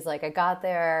Zealand, and she's like, I got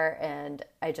there and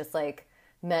I just like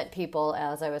met people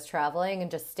as I was traveling and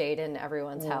just stayed in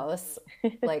everyone's Mm. house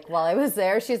like while I was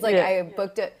there. She's like, Yeah.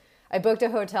 I booked a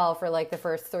hotel for like the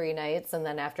first 3 nights, and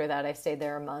then after that I stayed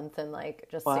there a month and like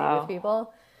just stayed with Wow.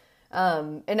 people.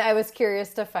 And I was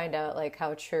curious to find out like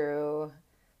how true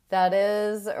that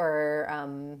is, or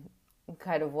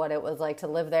kind of what it was like to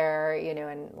live there,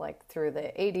 and like through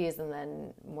the 80s, and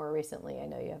then more recently. I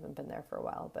know you haven't been there for a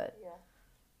while, but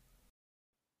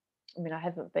I mean, I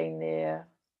haven't been there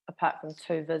apart from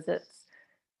 2 visits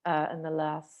in the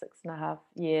last 6.5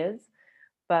 years,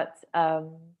 but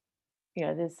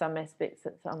there's some aspects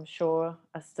that I'm sure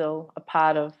are still a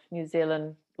part of New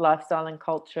Zealand lifestyle and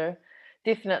culture.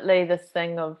 Definitely this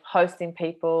thing of hosting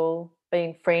people,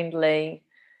 being friendly,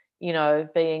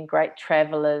 being great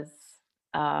travelers,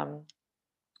 um,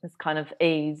 this kind of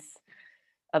ease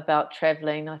about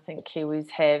traveling, I think Kiwis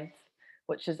have,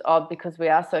 which is odd because we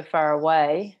are so far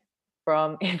away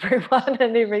from everyone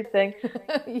and everything.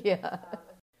 yeah.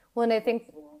 Well, and I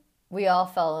think we all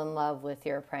fell in love with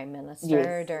your prime Yes,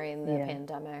 minister during the yeah,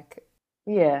 pandemic.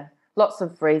 yeah. Lots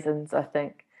of reasons, I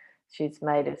think. She's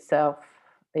made herself,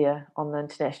 yeah, on the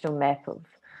international map of,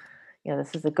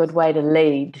 this is a good way to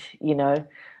lead.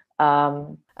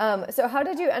 Um, So how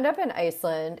did you end up in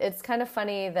Iceland? It's kind of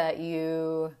funny that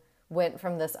you went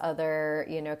from this other,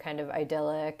 kind of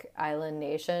idyllic island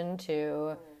nation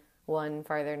to one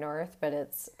farther north, but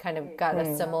it's kind of got a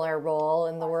mm, similar role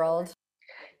in the world.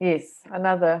 yes,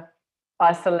 another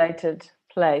isolated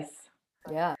place.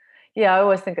 Yeah. Yeah, I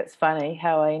always think it's funny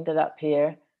how I ended up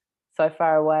here, so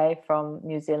far away from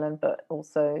New Zealand, but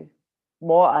also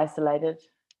more isolated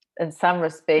in some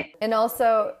respect. And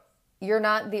also, you're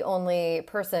not the only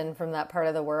person from that part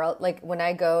of the world. Like when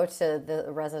I go to the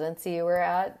residency you were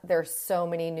at, there's so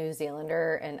many New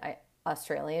Zealander and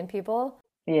Australian people.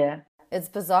 Yeah. It's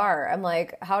bizarre. I'm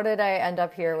like, how did I end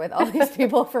up here with all these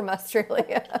people from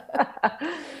Australia?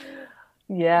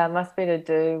 Yeah, it must be to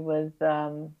do with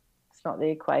it's not the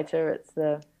equator, it's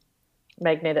the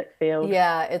magnetic field,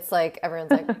 Yeah, it's like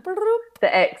everyone's like, "Broop."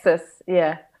 the axis.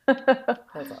 Yeah. That's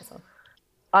awesome.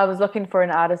 I was looking for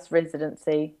an artist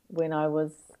residency when I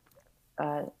was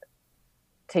uh,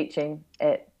 teaching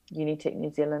at Unitec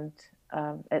New Zealand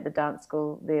at the dance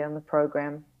school there in the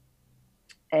program,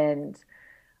 and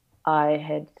I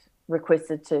had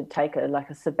requested to take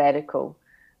a sabbatical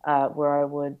where I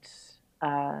would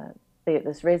be at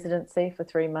this residency for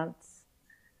 3 months,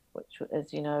 which,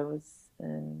 as you know, was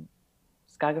in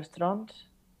Skagastrand,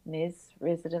 Nes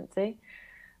residency,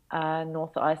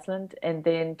 North Iceland, and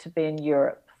then to be in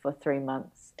Europe for 3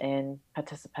 months and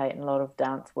participate in a lot of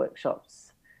dance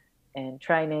workshops and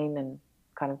training and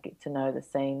kind of get to know the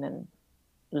scene and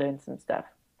learn some stuff.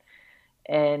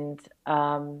 And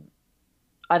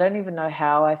I don't even know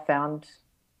how I found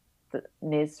the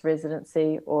Nes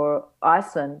residency or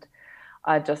Iceland.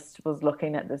 I just was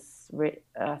looking at this,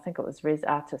 I think it was Res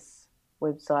Artis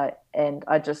website, and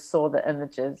I just saw the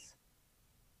images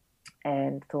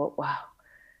and thought, wow,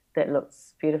 that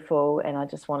looks beautiful. And I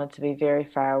just wanted to be very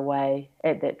far away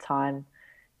at that time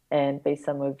and be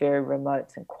somewhere very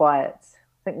remote and quiet.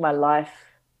 I think my life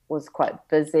was quite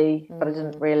busy, but I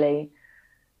didn't really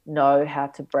know how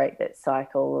to break that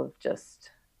cycle of just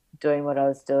doing what I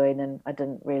was doing, and I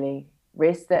didn't really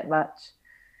rest that much.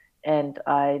 And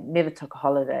I never took a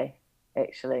holiday,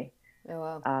 actually.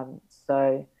 Oh, wow.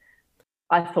 So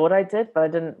I thought I did, but I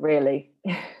didn't really.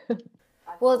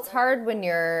 Well, it's hard when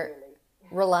you're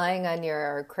relying on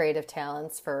your creative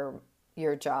talents for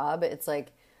your job. It's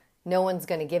like no one's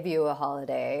going to give you a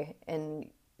holiday, and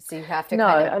so you have to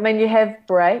I mean, you have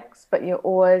breaks, but you're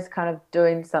always kind of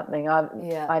doing something.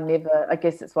 I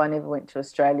guess that's why I never went to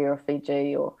Australia or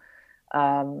Fiji or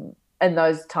in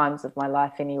those times of my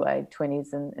life anyway,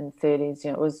 20s and 30s.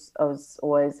 I was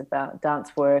always about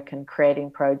dance work and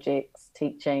creating projects,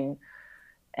 teaching,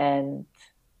 and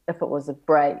if it was a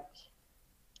break,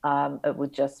 it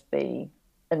would just be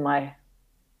in my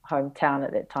hometown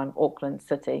at that time, Auckland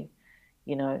City,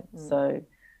 so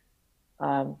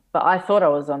but I thought I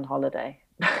was on holiday,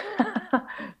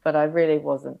 but I really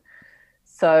wasn't.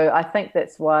 So I think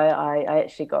that's why I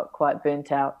actually got quite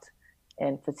burnt out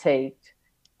and fatigued,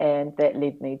 and that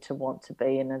led me to want to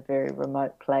be in a very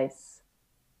remote place.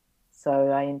 So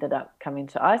I ended up coming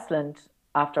to Iceland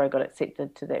after I got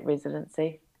accepted to that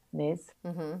residency, Nes.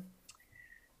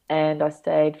 And I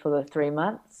stayed for the 3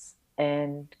 months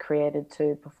and created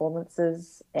 2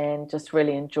 performances and just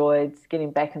really enjoyed getting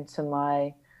back into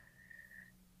my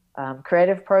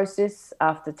creative process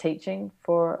after teaching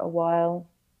for a while.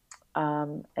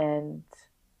 And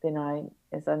then I,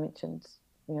 as I mentioned,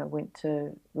 went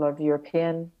to a lot of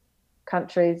European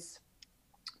countries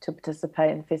to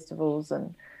participate in festivals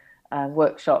and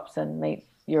workshops and meet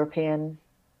European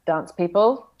dance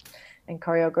people and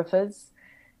choreographers.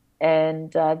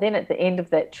 And then at the end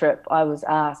of that trip, I was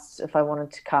asked if I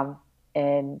wanted to come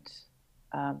and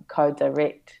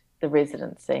co-direct the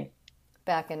residency.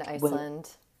 Back in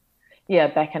Iceland.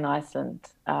 Back in Iceland.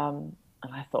 And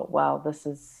I thought, wow, this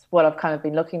is what I've kind of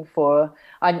been looking for.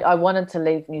 I wanted to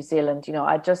leave New Zealand.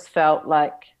 I just felt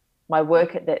like my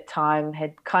work at that time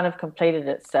had kind of completed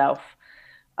itself.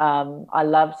 I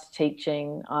loved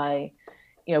teaching.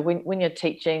 When you're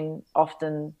teaching,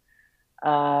 often,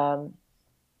 at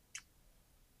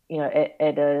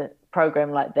a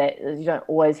program like that, you don't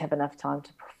always have enough time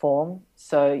to perform.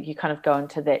 So you kind of go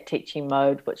into that teaching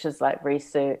mode, which is like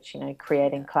research,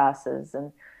 creating classes.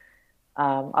 And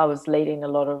I was leading a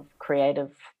lot of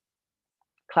creative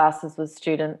classes with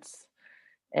students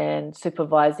and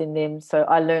supervising them. So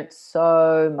I learned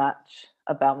so much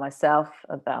about myself,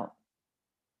 about,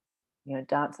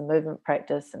 dance and movement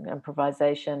practice and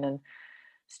improvisation, and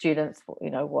students,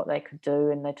 what they could do.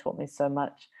 And they taught me so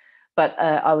much. But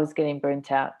I was getting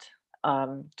burnt out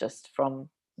just from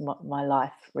my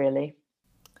life, really.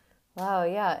 Wow,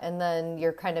 yeah. And then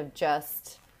you're kind of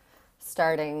just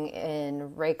starting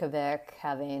in Reykjavik,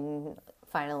 having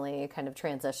finally kind of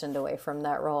transitioned away from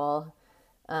that role.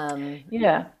 And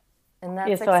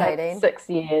that's so exciting. I had 6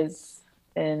 years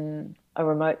in a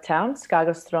remote town,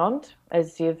 Skagastrand,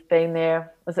 as you've been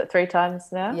there. Was it 3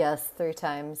 times now? Yes, 3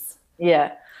 times.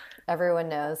 Yeah. Everyone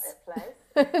knows.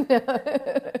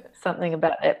 Something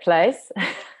about that place.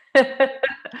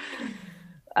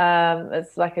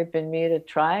 It's like a Bermuda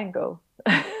Triangle.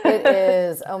 It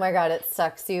is. Oh my God, it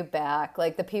sucks you back.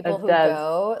 Like the people who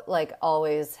go, like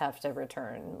always have to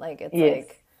return. Like it's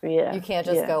like you can't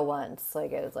just go once.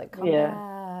 Like it's like come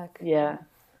back. Yeah.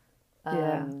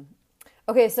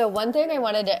 Okay, so one thing I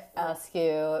wanted to ask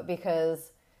you,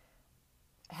 because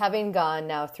having gone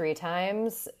now 3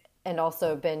 times and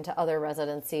also been to other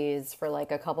residencies for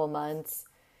like a couple months,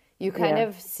 you kind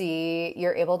of see,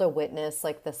 you're able to witness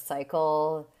like the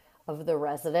cycle of the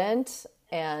resident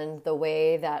and the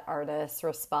way that artists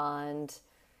respond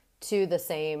to the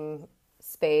same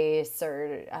space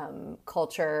or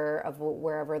culture of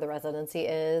wherever the residency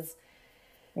is.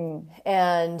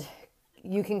 And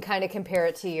you can kind of compare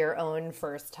it to your own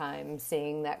first time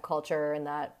seeing that culture and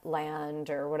that land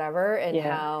or whatever, and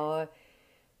how,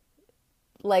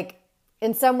 like,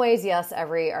 in some ways, yes,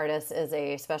 every artist is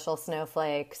a special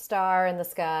snowflake star in the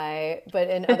sky, but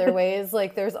in other ways,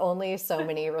 like, there's only so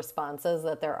many responses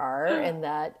that there are, and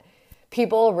that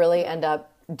people really end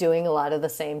up doing a lot of the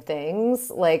same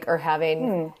things, like, or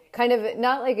having kind of,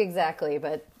 not like exactly,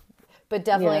 but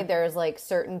definitely there's like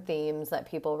certain themes that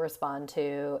people respond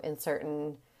to in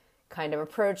certain kind of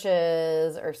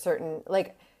approaches, or certain,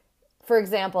 like, for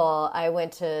example, I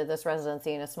went to this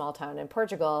residency in a small town in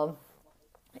Portugal.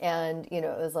 And, you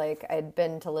know, it was like I'd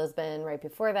been to Lisbon right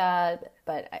before that,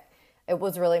 but it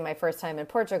was really my first time in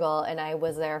Portugal. And I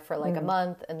was there for like a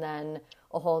month, and then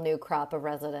a whole new crop of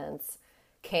residents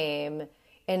came.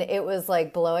 And it was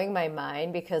like blowing my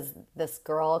mind, because this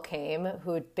girl came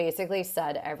who basically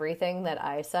said everything that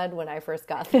I said when I first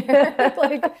got there,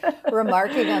 like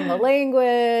remarking on the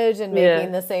language and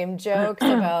making the same jokes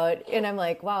about, and I'm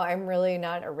like, wow, I'm really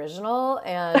not original.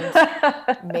 And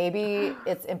maybe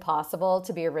it's impossible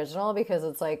to be original, because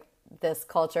it's like this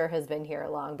culture has been here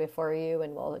long before you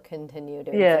and will continue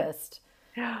to exist.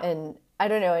 And I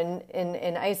don't know,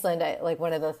 in Iceland, like,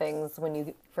 one of the things when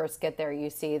you first get there, you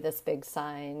see this big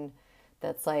sign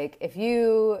that's like, if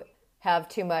you have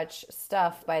too much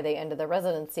stuff by the end of the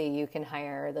residency, you can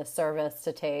hire the service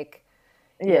to take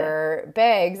your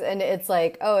bags. And it's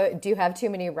like, oh, do you have too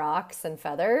many rocks and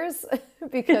feathers?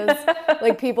 Because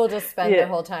like people just spend their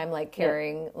whole time like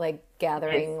carrying, like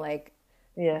gathering like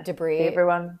debris.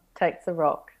 Everyone takes a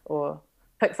rock or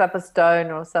picks up a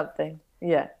stone or something.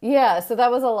 Yeah. So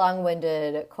that was a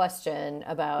long-winded question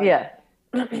about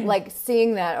like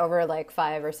seeing that over like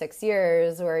 5 or 6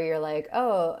 years, where you're like,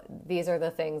 oh, these are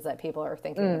the things that people are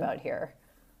thinking about here.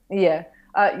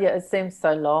 It seems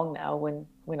so long now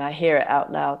when I hear it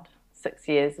out loud. 6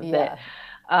 years of that.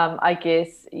 I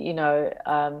guess, you know,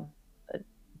 it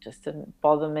just didn't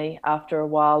bother me after a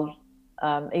while,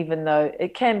 even though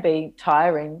it can be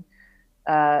tiring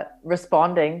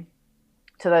responding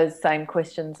to those same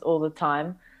questions all the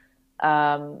time.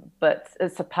 But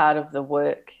it's a part of the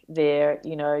work there,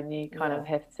 you know, and you kind of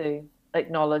have to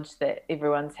acknowledge that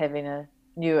everyone's having a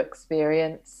new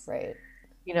experience. Right.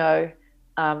 You know,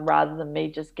 rather than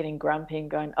me just getting grumpy and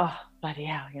going, oh, bloody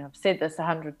hell, you know, I've said this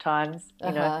 100 times,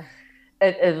 you know.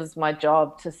 It was my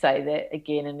job to say that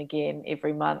again and again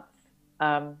every month.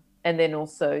 And then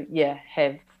also,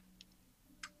 have,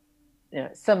 you know,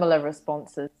 similar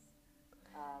responses.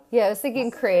 I was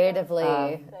thinking creatively.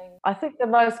 I think the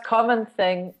most common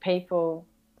thing people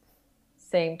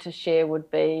seem to share would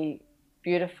be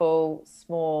beautiful,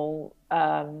 small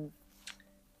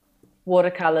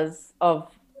watercolors of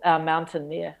our mountain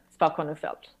there,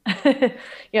 Spákonufeld.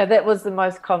 You know, that was the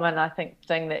most common, I think,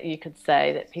 thing that you could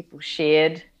say that people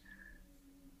shared,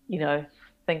 you know,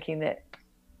 thinking that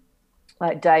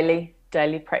like daily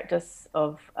practice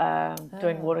of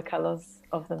doing watercolors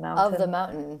of the mountain. Of the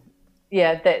mountain.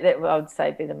 Yeah, that I would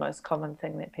say be the most common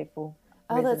thing that people.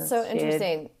 Oh, that's so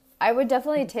interesting. I would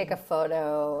definitely take a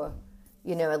photo,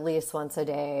 you know, at least once a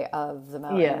day of the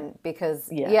mountain, because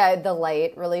the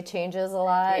light really changes a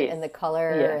lot, and the color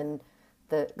and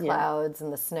the clouds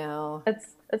and the snow.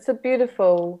 It's a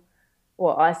beautiful,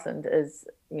 well, Iceland is,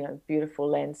 you know, beautiful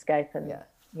landscape, and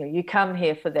you know, you come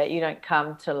here for that. You don't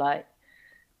come to like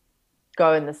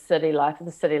go in the city life.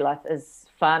 The city life is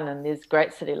fun and there's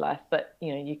great city life, but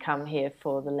you know, you come here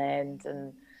for the land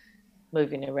and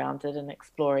moving around it and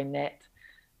exploring that.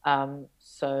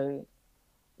 So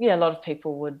a lot of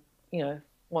people would, you know,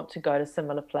 want to go to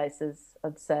similar places,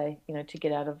 I'd say, you know, to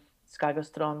get out of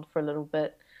Skagastrand for a little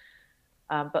bit.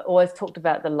 But always talked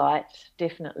about the light,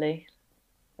 definitely.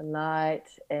 The light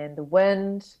and the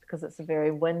wind, because it's a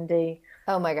very windy.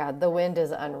 Oh my God, the wind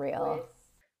is unreal.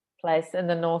 Place in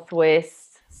the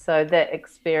northwest. So that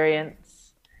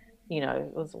experience, you know,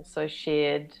 was also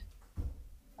shared.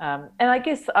 And I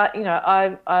guess,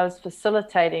 I was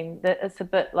facilitating that. It's a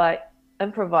bit like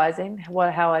improvising,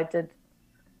 how I did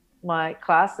my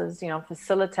classes, you know,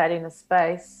 facilitating the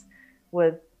space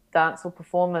with dance or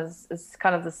performers is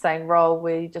kind of the same role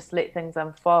where you just let things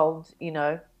unfold. You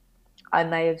know, I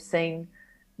may have seen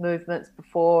movements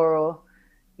before, or,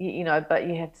 you know, but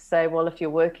you have to say, well, if you're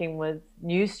working with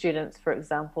new students, for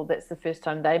example, that's the first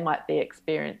time they might be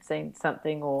experiencing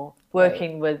something, or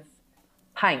working with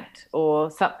paint or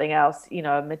something else, you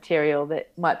know, a material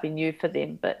that might be new for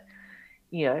them. But,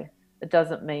 you know, it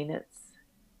doesn't mean it's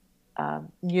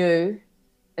new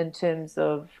in terms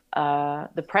of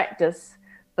the practice,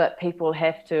 but people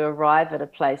have to arrive at a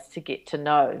place to get to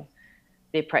know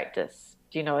their practice.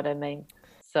 Do you know what I mean?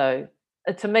 So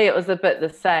to me, it was a bit the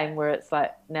same, where it's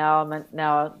like then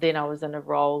I was in a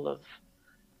role of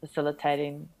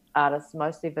facilitating artists,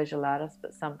 mostly visual artists,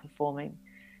 but some performing,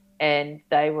 and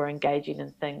they were engaging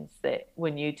in things that were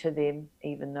new to them,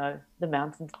 even though the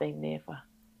mountain's been there for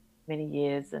many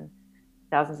years and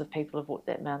thousands of people have walked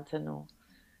that mountain or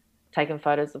taken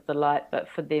photos of the light. But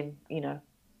for them,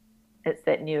 it's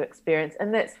that new experience,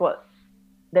 and that's why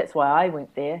I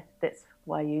went there. That's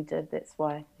why you did. That's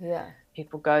why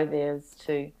people go there, is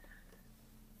to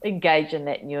engage in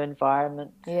that new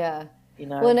environment. Yeah.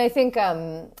 Well, and I think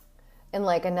and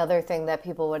like another thing that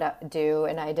people would do,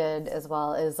 and I did as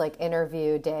well, is like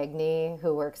interview Dagny,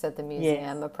 who works at the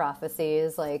Museum of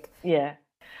Prophecies. Well,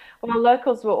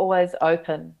 locals were always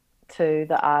open to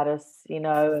the artists,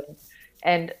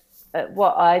 and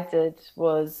what I did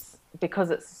was, because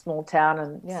it's a small town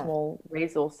and small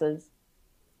resources,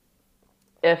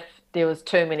 if there was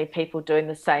too many people doing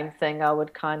the same thing, I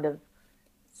would kind of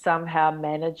somehow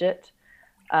manage it,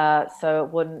 so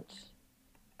it wouldn't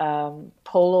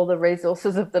pull all the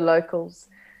resources of the locals.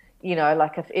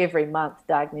 Like if every month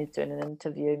Dagny's doing an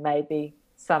interview, maybe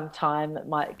sometime it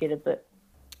might get a bit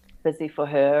busy for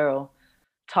her or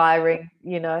tiring.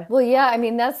 Well, yeah, I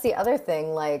mean, that's the other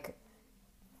thing, like,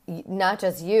 not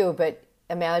just you, but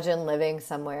imagine living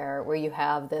somewhere where you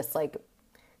have this like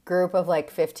group of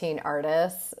like 15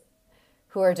 artists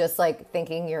who are just like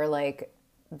thinking you're like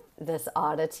this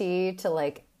oddity to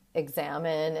like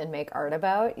examine and make art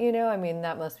about, I mean,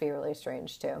 that must be really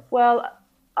strange too. Well,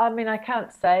 I mean, I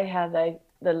can't say how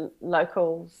the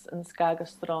locals in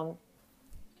Skagastron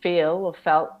feel or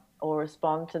felt or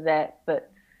respond to that, but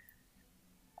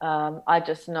I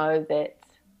just know that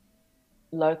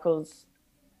locals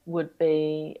would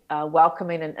be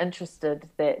welcoming and interested,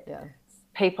 that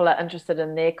people are interested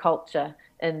in their culture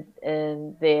and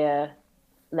in their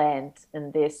land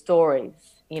and their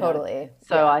stories. Totally.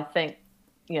 So I think,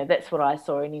 that's what I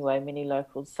saw anyway. Many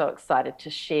locals so excited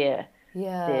to share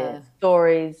their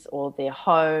stories or their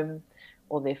home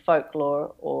or their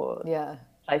folklore or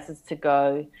places to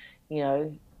go,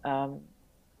 to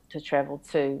travel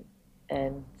to.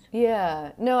 And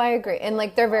no, I agree. And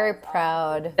like, they're very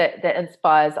proud. That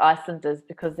inspires Icelanders,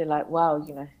 because they're like, wow,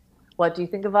 what do you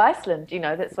think of Iceland?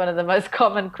 That's one of the most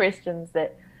common questions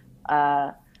that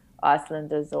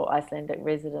Icelanders or Icelandic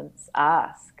residents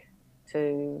ask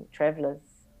to travelers.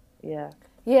 Yeah,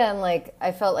 and like,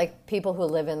 I felt like people who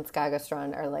live in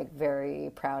Skagastron are like very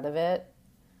proud of it.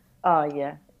 Oh,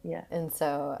 yeah. And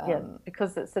so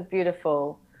because it's a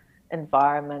beautiful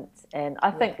environment, and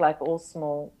I think like all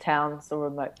small towns or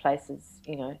remote places,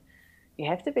 you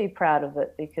have to be proud of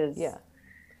it, because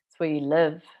it's where you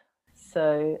live.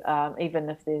 So even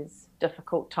if there's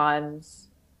difficult times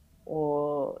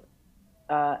or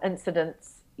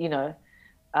incidents, there's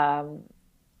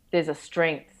a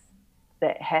strength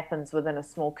that happens within a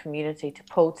small community to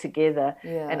pull together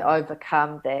and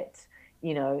overcome that,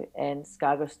 and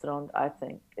Skagastron, I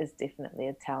think, is definitely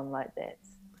a town like that,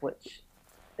 which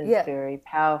is very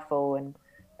powerful and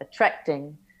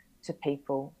attracting to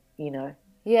people,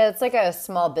 Yeah, it's like a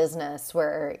small business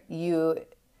where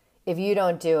if you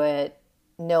don't do it,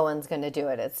 no one's going to do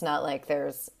it. It's not like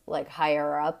there's like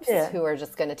higher ups who are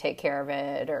just going to take care of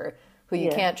it, or who you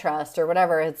can't trust or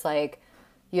whatever. It's like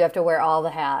you have to wear all the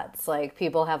hats. Like,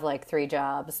 people have like 3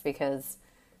 jobs because,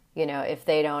 if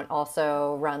they don't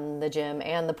also run the gym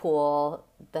and the pool,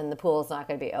 then the pool's not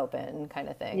going to be open, kind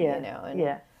of thing,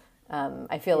 And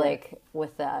I feel like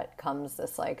with that comes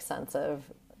this like sense of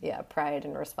pride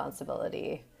and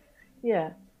responsibility.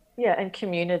 And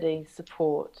community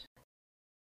support.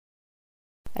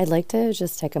 I'd like to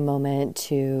just take a moment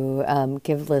to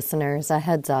give listeners a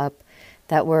heads up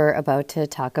that we're about to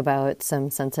talk about some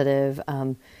sensitive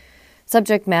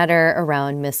subject matter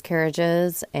around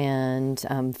miscarriages and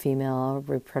female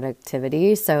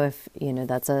reproductivity. So if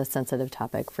that's a sensitive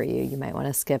topic for you, you might want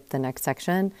to skip the next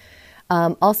section.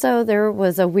 Also, there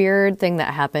was a weird thing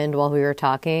that happened while we were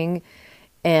talking,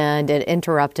 and it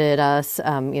interrupted us.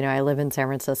 I live in San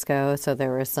Francisco, so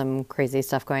there was some crazy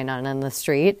stuff going on the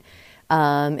street.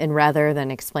 And rather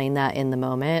than explain that in the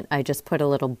moment, I just put a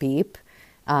little beep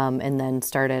and then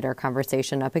started our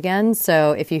conversation up again.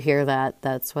 So if you hear that,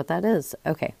 that's what that is.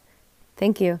 Okay.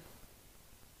 Thank you.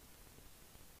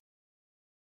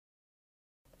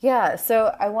 Yeah,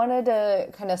 so I wanted to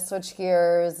kind of switch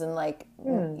gears and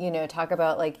talk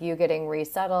about like you getting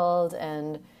resettled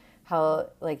and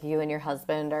how like you and your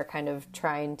husband are kind of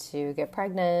trying to get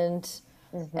pregnant.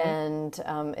 Mm-hmm. And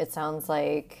it sounds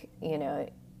like,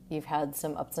 you've had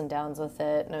some ups and downs with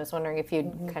it, and I was wondering if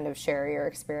you'd kind of share your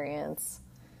experience.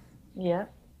 Yeah.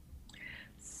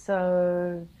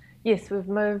 So, yes, we've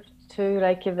moved to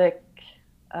Reykjavik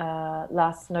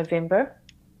last November,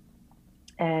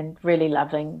 and really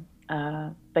loving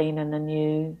being in a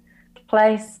new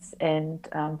place. And,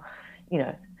 you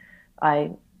know,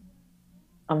 I,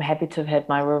 I'm happy to have had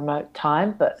my remote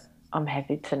time, but I'm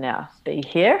happy to now be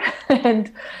here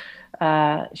and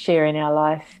sharing our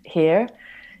life here.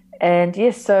 And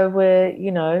yes, so we're,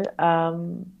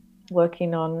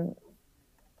 working on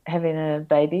having a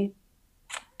baby.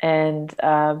 And,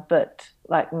 but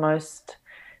like most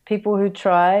people who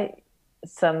try,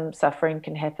 some suffering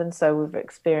can happen. So we've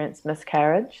experienced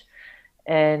miscarriage.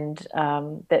 And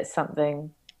that's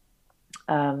something,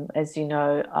 as you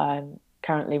know, I'm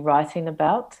currently writing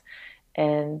about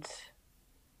and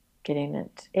getting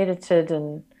it edited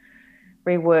and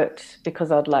reworked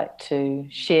because I'd like to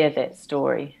share that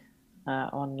story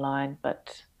online,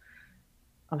 but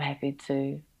I'm happy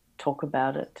to talk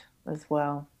about it as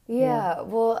well. Yeah. Yeah,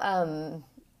 well,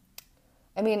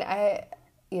 I mean,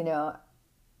 you know,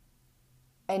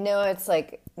 I know it's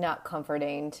like not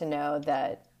comforting to know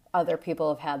that other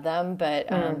people have had them,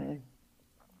 but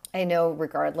I know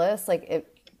regardless, like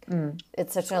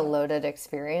it's such a loaded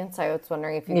experience. I was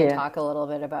wondering if you could Yeah. talk a little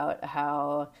bit about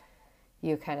how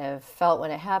you kind of felt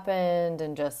when it happened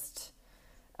and just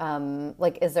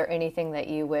like, is there anything that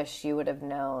you wish you would have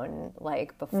known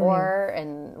like before,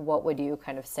 and what would you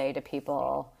kind of say to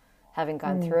people having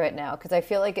gone through it now? Because I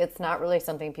feel like it's not really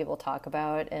something people talk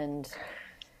about, and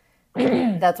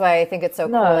that's why I think it's so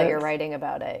cool that No, you're writing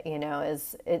about it.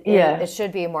 It yeah.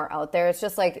 should be more out there.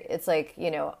 It's like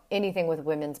anything with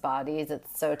women's bodies,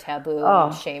 it's so taboo and Oh,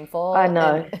 I shameful and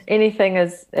know. Anything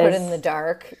put in the is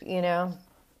dark,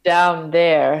 down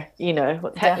there,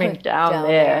 what's happening down down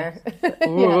there. there. Yeah,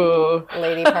 Ooh.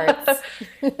 lady parts.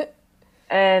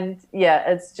 And yeah,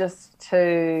 it's just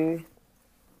too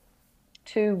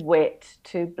wet,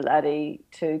 too bloody,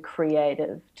 too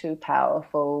creative, too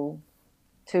powerful,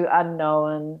 too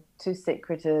unknown, too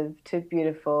secretive, too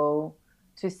beautiful,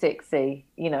 too sexy,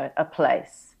 a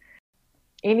place.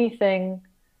 Anything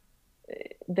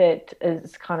that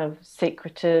is kind of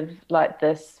secretive like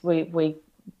this, we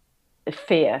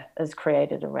fear is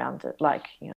created around it, like,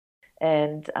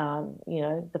 and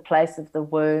the place of the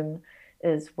womb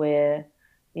is where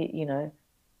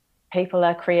people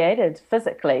are created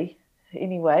physically,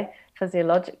 anyway,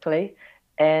 physiologically,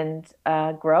 and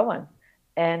growing.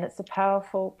 And it's a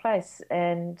powerful place.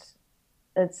 And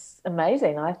it's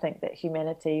amazing, I think, that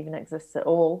humanity even exists at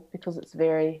all, because it's a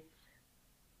very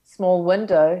small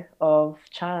window of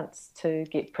chance to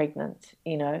get pregnant,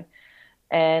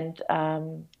 And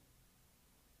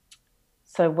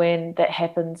so when that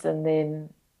happens and then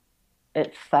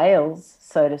it fails,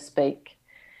 so to speak,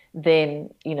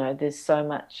 then there's so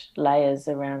much layers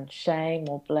around shame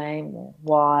or blame or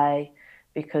why,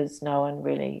 because no one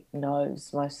really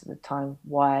knows most of the time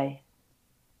why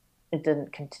it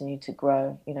didn't continue to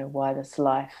grow, why this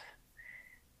life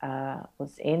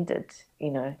was ended,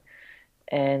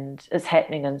 and it's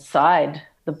happening inside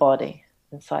the body,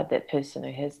 inside that person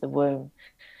who has the womb.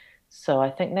 So I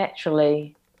think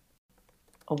naturally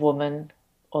a woman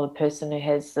or the person who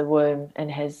has the womb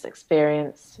and has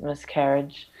experienced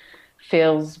miscarriage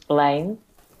feels blame,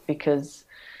 because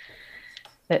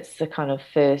that's the kind of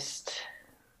first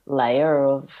layer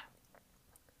of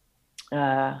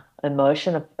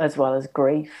emotion as well as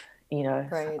grief. It's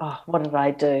like, Right. oh, what did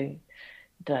I do?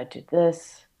 Did I do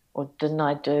this or didn't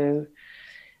I do?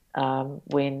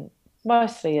 When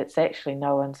mostly it's actually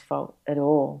no one's fault at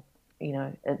all.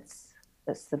 It's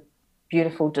the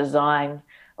beautiful design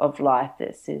of life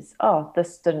that says, oh,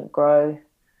 this didn't grow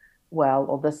well,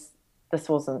 or this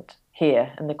wasn't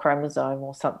here in the chromosome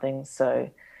or something, so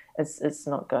it's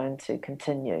not going to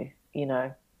continue.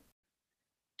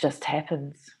 Just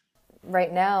happens.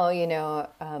 Right now,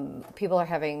 people are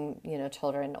having,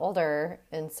 children older,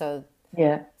 and so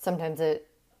Yeah, sometimes it,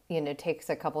 takes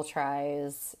a couple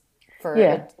tries for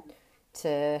yeah, it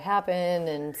to happen.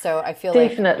 And so I feel like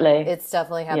definitely. it's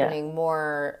definitely Yeah, happening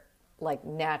more like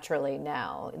naturally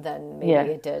now than maybe yeah.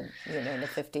 it did, in the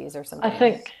 50s or I something.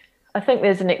 think I think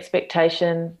there's an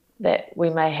expectation that we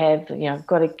may have,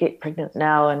 got to get pregnant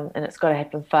now, and it's got to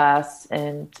happen fast.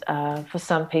 And for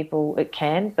some people it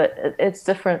can, but it's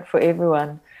different for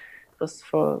everyone, just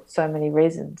for so many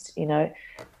reasons,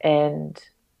 And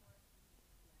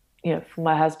for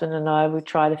my husband and I, we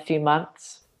tried a few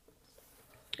months,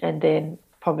 and then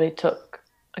probably took,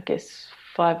 I guess,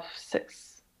 5,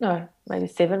 6, no, maybe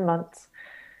 7 months,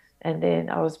 and then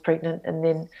I was pregnant, and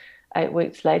then 8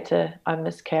 weeks later I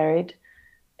miscarried.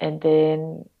 And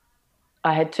then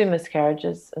I had 2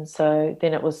 miscarriages. And so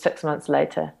then it was 6 months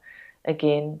later,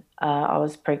 again, I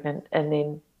was pregnant. And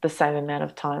then the same amount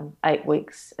of time, 8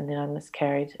 weeks, and then I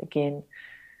miscarried again.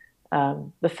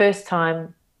 The first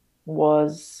time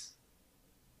was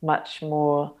much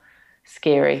more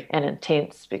scary and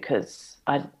intense because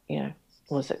I,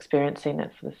 was experiencing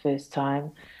it for the first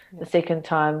time. Yeah. The second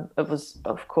time, it was,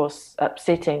 of course,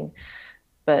 upsetting,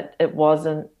 but it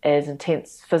wasn't as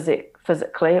intense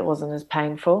physically. It wasn't as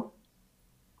painful,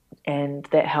 and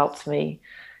that helped me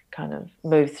kind of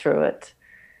move through it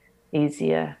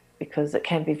easier because it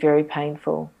can be very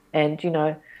painful. And,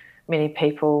 many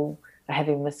people are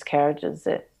having miscarriages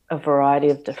at a variety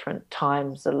of different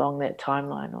times along that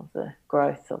timeline of the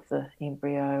growth of the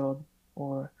embryo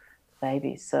or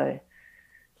baby. So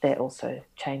that also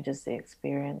changes the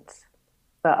experience.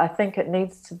 But I think it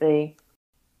needs to be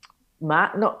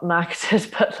not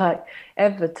marketed, but like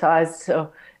advertised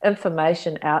or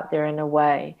information out there in a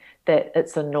way that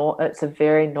it's a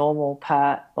very normal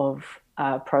part of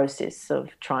our process of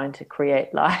trying to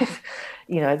create life,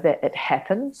 that it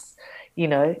happens.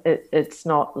 It's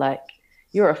not like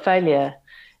you're a failure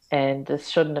and this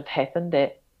shouldn't have happened.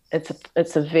 That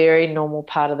it's a very normal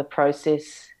part of the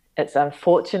process. It's an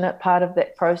unfortunate part of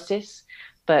that process,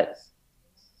 but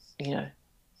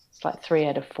it's like 3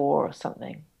 out of 4 or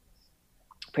something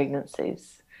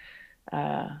pregnancies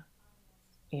can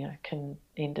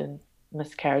end in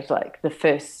miscarriage, like the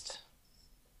first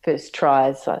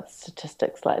tries, like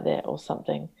statistics like that or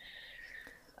something.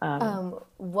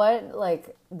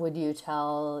 What would you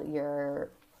tell your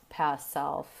past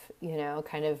self,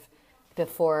 kind of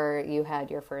before you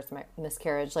had your first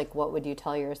miscarriage? Like, what would you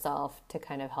tell yourself to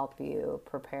kind of help you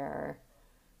prepare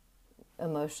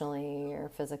emotionally or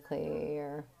physically?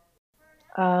 Or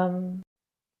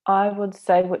I would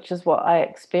say, which is what I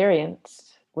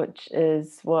experienced, which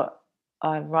is what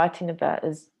I'm writing about,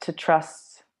 is to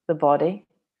trust the body.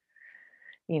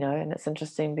 And it's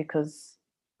interesting because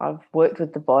I've worked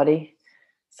with the body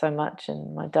so much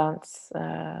in my dance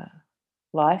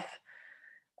life,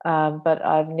 but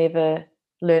I've never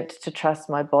learnt to trust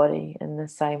my body in the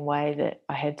same way that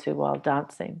I had to while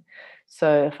dancing.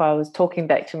 So if I was talking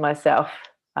back to myself,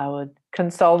 I would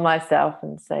console myself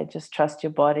and say, just trust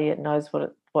your body. It knows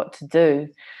what to do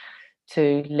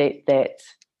to let that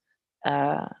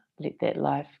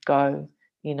life go,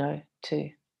 to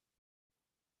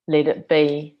let it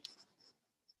be,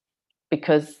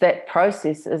 because that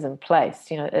process is in place,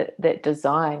 that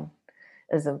design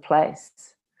is in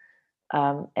place.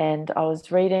 And I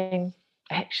was reading,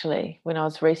 actually, when I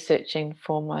was researching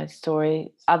for my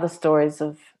story, other stories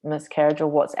of miscarriage or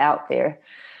what's out there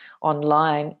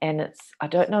online, and I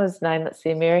don't know his name, it's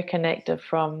the American actor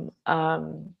from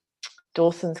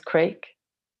Dawson's Creek.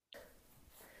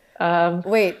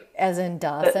 Wait, as in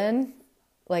Dawson?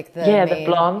 The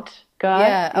blonde guy.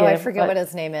 Yeah. Oh, I forget what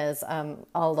his name is.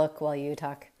 I'll look while you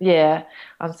talk. Yeah,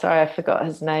 I'm sorry, I forgot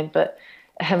his name, but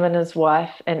him and his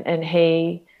wife, and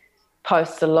he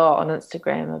posts a lot on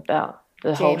Instagram about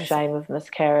the whole shame of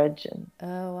miscarriage. And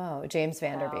oh, wow. James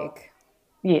Vanderbeek.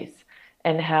 Yes,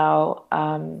 and how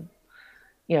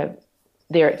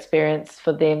their experience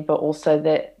for them, but also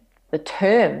that the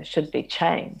term should be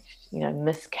changed.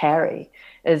 Miscarry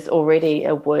is already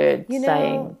a word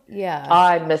saying,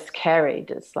 I miscarried.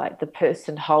 It's like the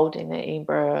person holding the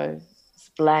embryo's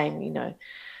blame,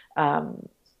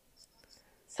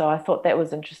 So I thought that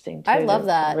was interesting too. I love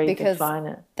that because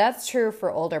it. That's true for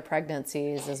older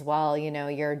pregnancies as well.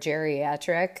 Your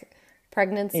geriatric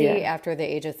pregnancy after the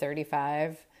age of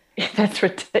 35. That's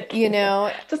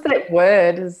ridiculous. Just that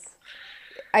word is.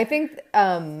 I think,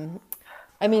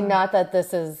 not that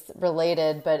this is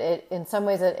related, but in some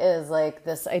ways it is, like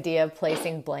this idea of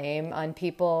placing blame on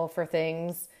people for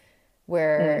things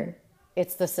where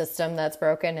it's the system that's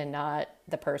broken and not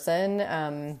the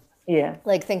person.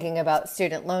 Like thinking about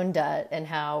student loan debt and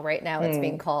how right now it's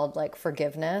being called like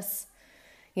forgiveness.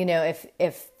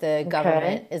 If the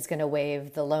government is going to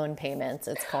waive the loan payments,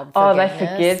 it's called forgiveness. Oh, they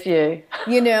forgive you.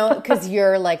 Because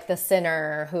you're like the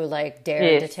sinner who like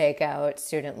dared to take out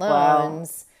student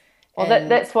loans. Wow. Well,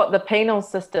 that's what the penal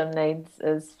system needs,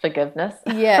 is forgiveness.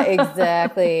 Yeah,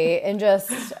 exactly. And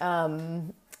just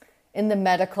in the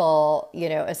medical,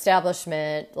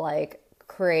 establishment, like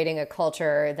creating a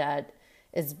culture that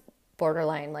is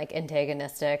borderline like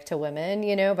antagonistic to women,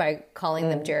 by calling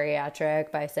them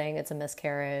geriatric, by saying it's a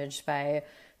miscarriage, by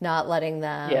not letting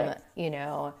them,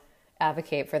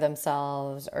 advocate for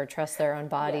themselves or trust their own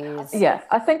bodies. Yeah,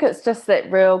 I think it's just that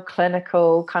real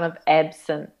clinical kind of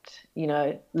absent,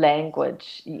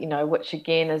 language, which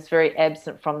again is very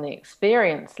absent from the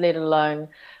experience, let alone,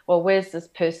 well, where's this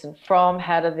person from?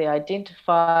 How do they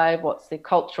identify? What's their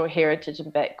cultural heritage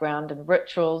and background and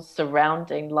rituals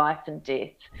surrounding life and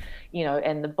death,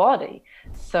 and the body?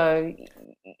 So,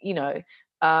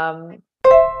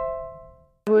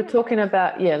 we were talking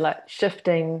about, like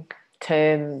shifting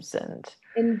terms and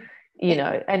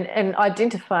and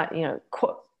identifying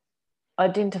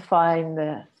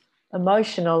the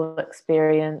emotional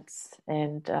experience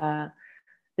and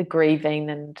the grieving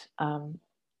and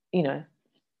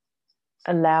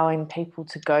allowing people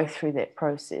to go through that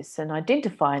process and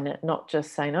identifying it, not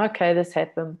just saying, okay, this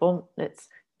happened, boom, let's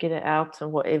get it out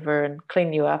and whatever and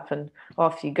clean you up and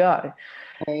off you go.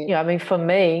 Right. I mean, for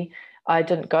me, I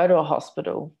didn't go to a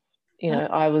hospital.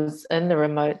 I was in the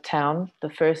remote town the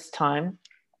first time.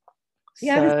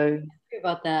 Yeah, I was So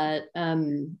about that.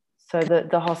 So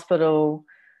the hospital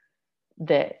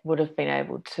that would have been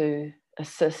able to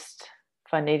assist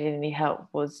if I needed any help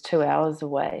was 2 hours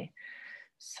away.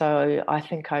 So I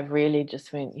think I really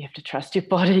just went, you have to trust your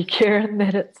body, Kerryn,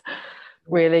 that it's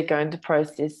really going to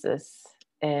process this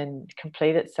and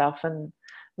complete itself. And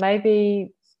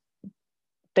maybe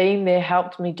being there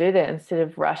helped me do that instead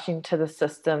of rushing to the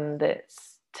system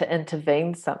that's to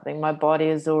intervene something. My body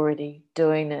is already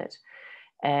doing it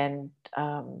and,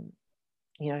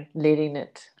 letting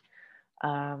it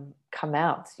come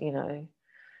out,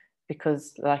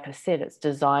 because like I said, it's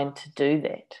designed to do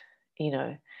that,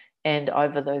 and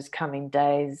over those coming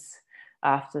days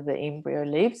after the embryo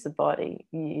leaves the body,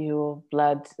 your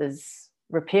blood is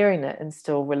repairing it and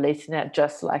still releasing it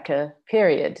just like a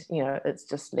period, it's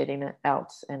just letting it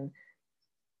out and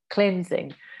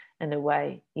cleansing in a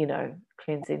way,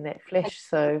 cleansing that flesh.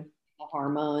 So the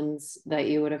hormones that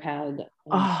you would have had.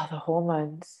 the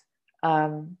hormones.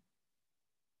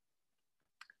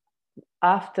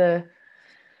 After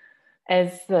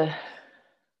as the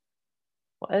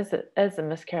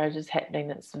miscarriage is happening,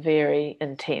 it's very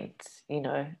intense.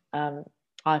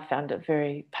 I found it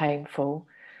very painful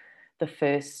the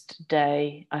first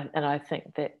day, and I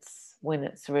think that's when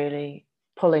it's really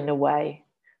pulling away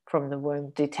from the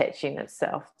womb, detaching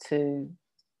itself to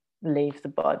leave the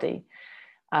body.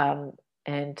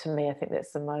 And to me, I think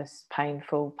that's the most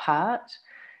painful part.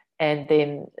 And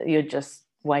then you're just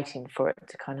waiting for it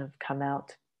to kind of come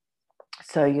out.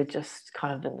 So you're just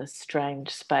kind of in this strange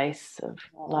space of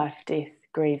life, death,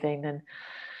 grieving,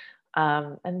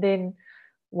 and then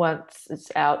once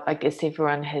it's out, I guess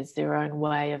everyone has their own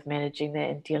way of managing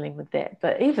that and dealing with that.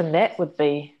 But even that would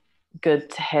be good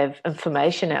to have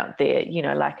information out there,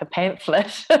 like a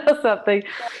pamphlet or something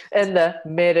in the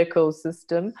medical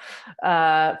system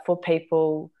for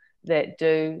people that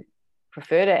do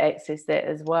prefer to access that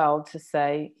as well, to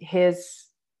say, here's,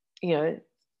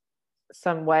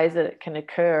 some ways that it can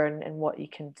occur and what you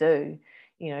can do,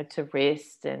 to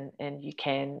rest and you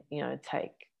can,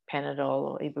 take Panadol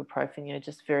or ibuprofen,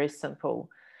 just very simple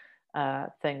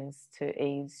things to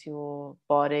ease your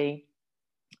body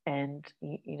and,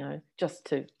 just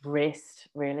to rest,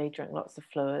 really, drink lots of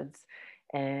fluids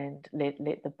and let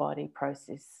the body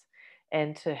process,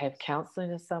 and to have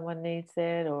counselling if someone needs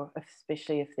that, or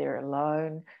especially if they're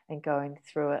alone and going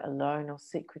through it alone or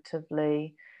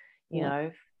secretively,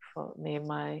 for me and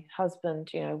my husband,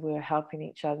 we're helping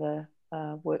each other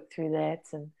work through that.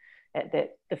 And at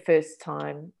that, the first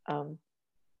time, some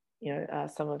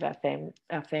of our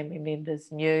family members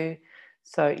knew,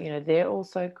 so they're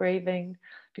also grieving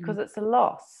because it's a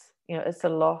loss. It's a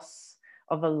loss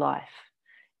of a life,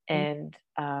 and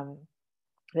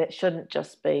that shouldn't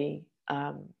just be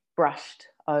brushed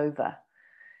over.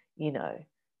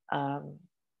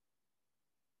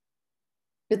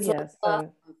 It's a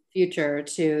future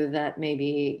too that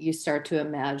maybe you start to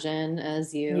imagine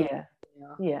as you.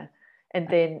 Yeah. And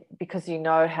then because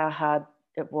how hard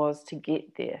it was to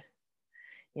get there,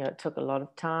 it took a lot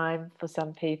of time for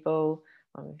some people.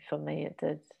 For me, it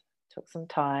took some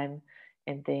time.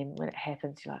 And then when it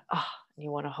happens, you're like,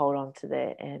 you want to hold on to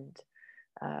that and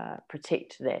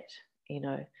protect that,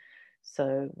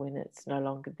 So when it's no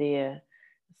longer there,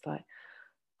 it's like,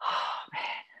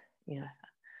 man,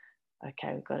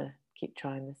 okay, we've got to keep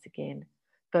trying this again.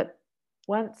 But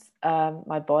once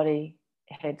my body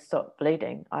had stopped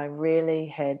bleeding, I really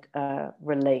had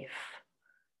relief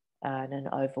and an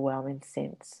overwhelming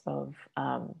sense of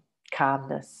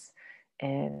calmness.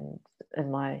 And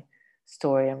in my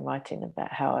story, I'm writing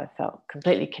about how I felt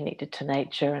completely connected to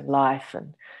nature and life, and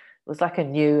it was like a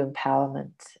new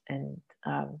empowerment and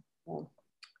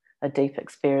a deep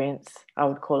experience. I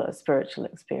would call it a spiritual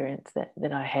experience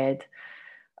that I had.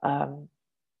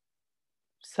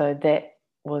 So that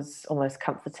was almost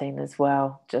comforting as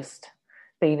well, just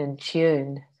being in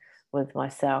tune with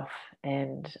myself.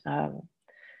 And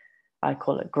I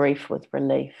call it grief with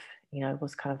relief,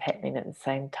 was kind of happening at the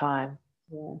same time.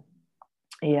 Yeah.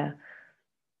 Yeah.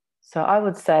 So I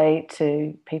would say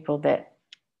to people that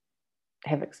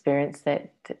have experienced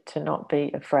that to not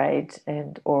be afraid,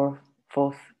 or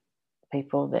for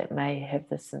people that may have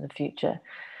this in the future,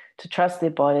 to trust their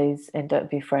bodies and don't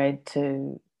be afraid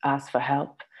to ask for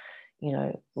help,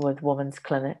 with women's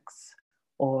clinics,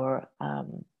 or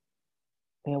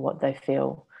what they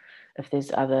feel, if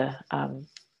there's other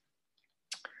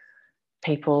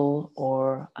people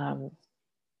or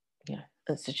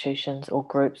institutions or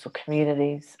groups or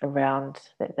communities around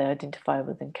that they identify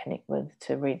with and connect with,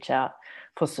 to reach out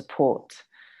for support.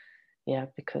 Yeah,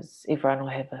 because everyone will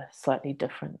have a slightly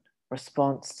different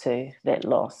response to that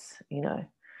loss,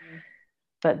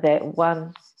 But that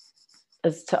one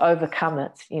is to overcome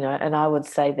it, and I would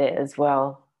say that as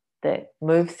well, that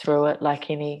move through it like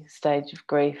any stage of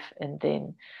grief, and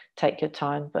then take your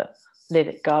time, but let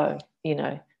it go,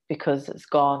 because it's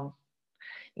gone,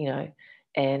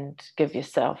 and give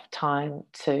yourself time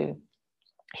to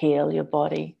heal your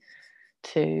body,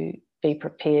 to be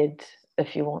prepared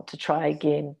if you want to try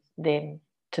again, then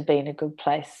to be in a good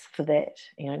place for that,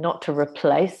 not to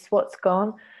replace what's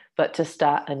gone, but to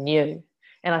start anew.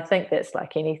 And I think that's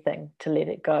like anything, to let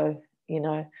it go,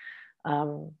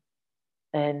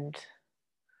 and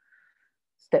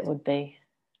that would be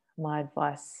my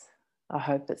advice. I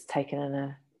hope it's taken in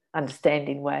a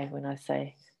understanding way when I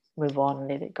say move on and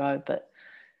let it go, but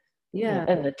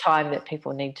in the time that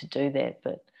people need to do that.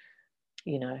 But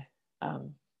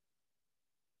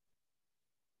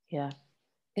yeah.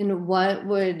 And what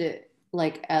would,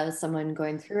 like, as someone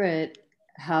going through it,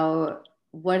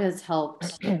 what has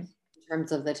helped in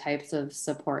terms of the types of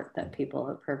support that people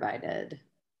have provided?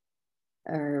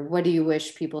 Or what do you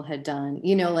wish people had done?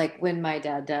 Like when my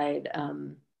dad died,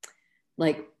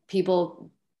 like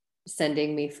people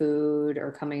sending me food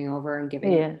or coming over and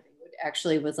giving me food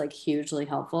actually was like hugely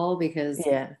helpful, because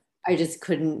I just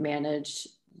couldn't manage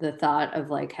the thought of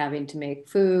like having to make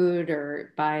food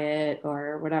or buy it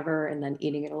or whatever, and then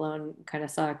eating it alone kind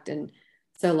of sucked. And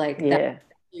so like that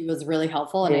was really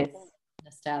helpful, and I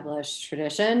established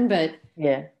tradition, but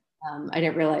I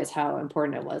didn't realize how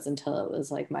important it was until it was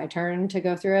like my turn to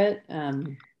go through it.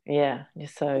 You're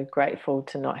so grateful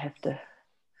to not have to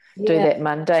do that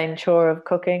mundane chore of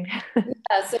cooking.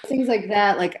 So things like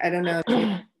that, like I don't know if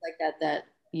you like that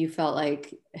you felt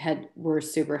like were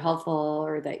super helpful,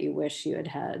 or that you wish you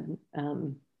had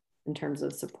in terms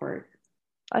of support.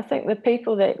 I think the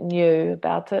people that knew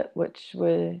about it, which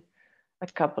were a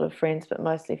couple of friends, but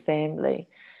mostly family,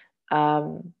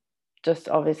 just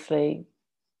obviously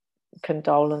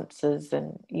condolences,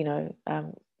 and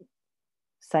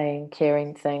saying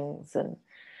caring things, and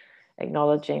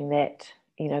acknowledging that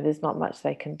there's not much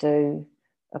they can do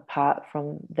apart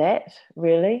from that,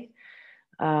 really.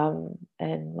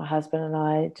 And my husband and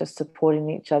I just supporting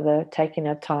each other, taking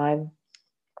our time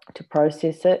to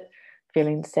process it,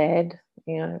 feeling sad,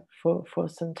 for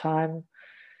some time.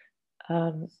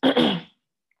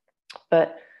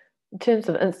 But in terms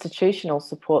of institutional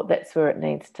support, that's where it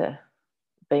needs to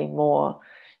be more.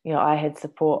 I had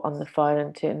support on the phone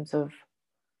in terms of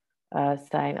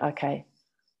saying, okay,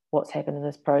 what's happened in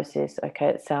this process? Okay,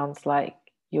 it sounds like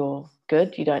you're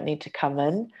good. You don't need to come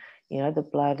in. The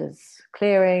blood is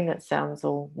clearing. It sounds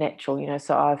all natural,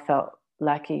 so I felt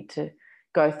lucky to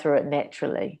go through it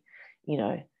naturally,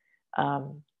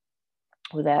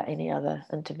 without any other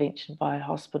intervention by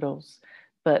hospitals.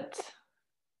 But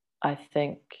I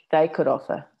think they could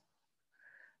offer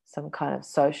some kind of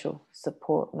social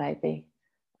support, maybe,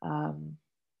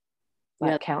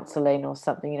 like counselling or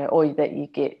something, or that you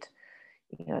get,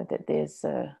 that there's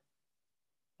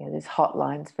there's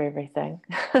hotlines for everything.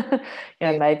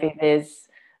 Maybe there's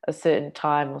a certain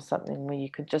time or something where you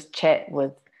could just chat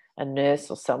with a nurse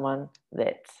or someone,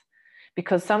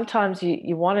 because sometimes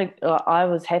you want to, I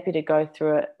was happy to go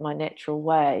through it my natural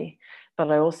way,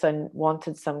 but I also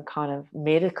wanted some kind of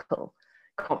medical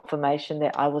confirmation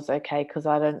that I was okay, because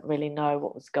I didn't really know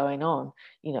what was going on,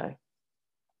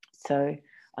 so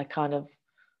I kind of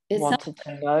wanted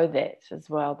to know that as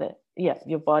well, that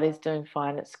your body's doing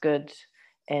fine, it's good.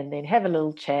 And then have a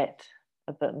little chat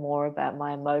a bit more about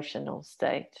my emotional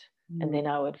state. And then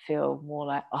I would feel more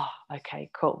like, oh, okay,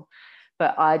 cool.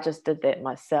 But I just did that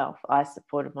myself. I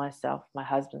supported myself. My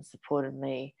husband supported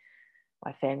me.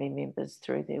 My family members,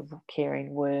 through their caring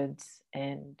words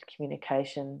and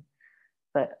communication,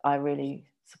 but I really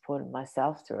supported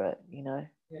myself through it, Yeah.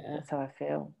 That's how I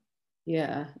feel.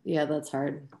 Yeah. Yeah. That's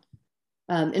hard.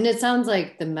 And it sounds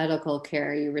like the medical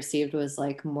care you received was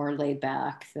like more laid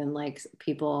back than like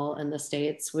people in the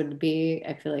States would be.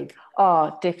 I feel like.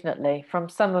 Oh, definitely. From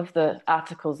some of the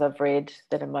articles I've read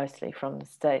that are mostly from the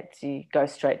States, you go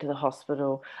straight to the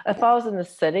hospital. If I was in the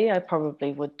city, I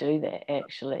probably would do that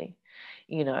actually,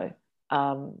 you know.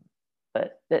 Um,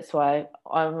 but that's why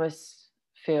I almost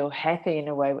feel happy in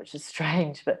a way, which is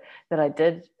strange, but that I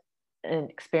did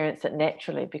experience it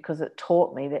naturally, because it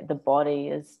taught me that the body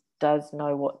does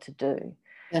know what to do,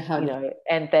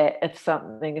 and that if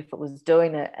it was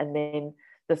doing it and then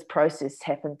this process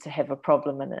happened to have a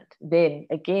problem in it, then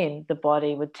again the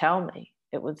body would tell me.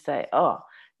 It would say, oh,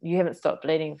 you haven't stopped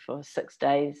bleeding for 6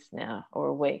 days now, or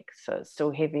a week, so it's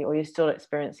still heavy, or you're still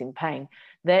experiencing pain.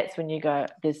 That's when you go,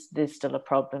 there's still a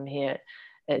problem here.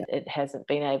 It hasn't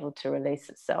been able to release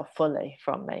itself fully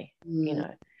from me.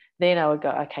 Then I would go,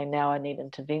 okay, now I need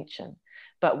intervention.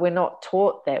 But we're not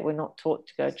taught that. We're not taught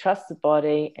to go trust the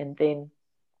body, and then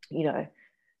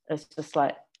it's just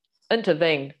like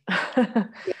intervene. Yeah,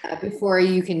 before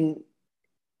you can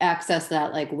access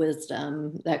that like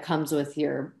wisdom that comes with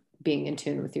your being in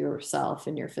tune with yourself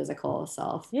and your physical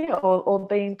self. Yeah, or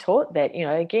being taught that,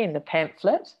 again, the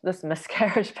pamphlet, this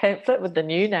miscarriage pamphlet with the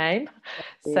new name,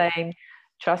 saying,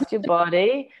 trust your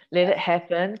body, let it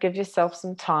happen, give yourself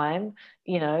some time,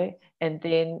 and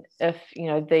then if,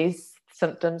 these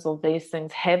symptoms or these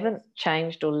things haven't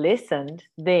changed or lessened,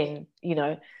 then,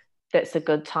 that's a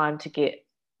good time to get,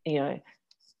 an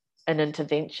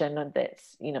intervention, and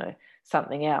that's,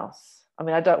 something else. I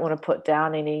mean, I don't want to put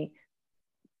down any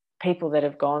people that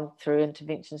have gone through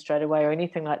intervention straight away or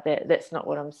anything like that. That's not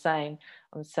what I'm saying.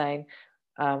 I'm saying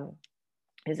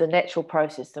there's a natural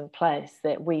process in place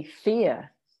that we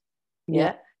fear,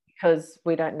 because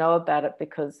we don't know about it,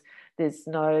 because there's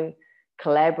no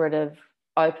collaborative,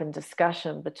 open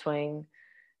discussion between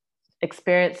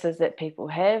experiences that people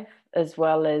have, as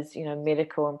well as,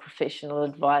 medical and professional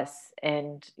advice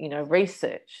and,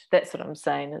 research. That's what I'm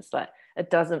saying. It's like, it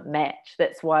doesn't match.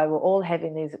 That's why we're all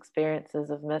having these experiences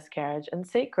of miscarriage in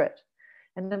secret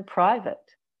and in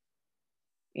private,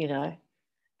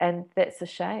 and that's a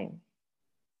shame.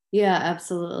 Yeah,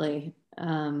 absolutely.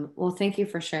 Well, thank you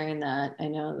for sharing that. I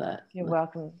know that. You're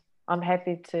welcome. I'm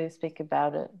happy to speak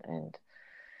about it, and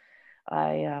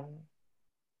I,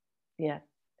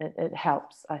 it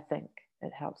helps. I think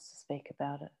it helps to speak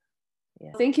about it.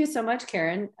 Yeah. Thank you so much,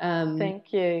 Kerryn.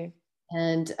 Thank you.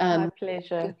 And my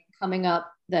pleasure. Coming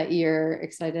up that you're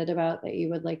excited about that you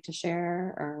would like to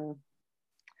share, or?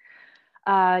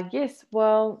 Yes.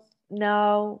 Well,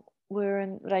 now we're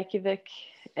in Reykjavik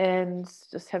and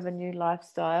just have a new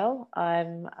lifestyle.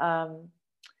 I'm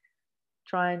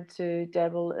trying to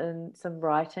dabble in some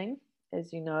writing,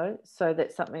 as you know. So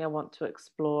that's something I want to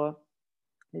explore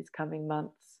these coming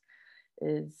months,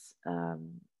 is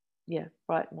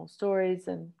write more stories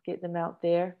and get them out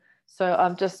there. So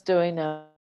I'm just doing an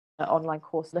online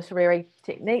course, literary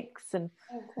techniques, and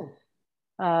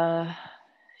learn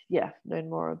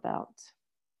more about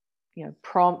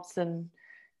prompts and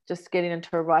just getting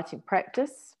into a writing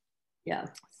practice. Yeah.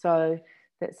 So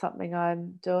that's something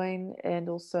I'm doing, and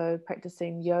also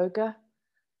practicing yoga,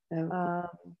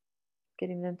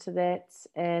 getting into that,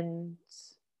 and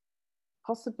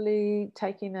possibly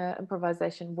taking an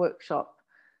improvisation workshop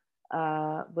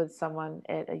with someone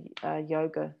at a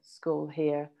yoga school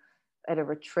here at a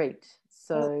retreat.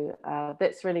 So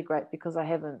that's really great, because I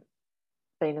haven't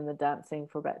been in the dance scene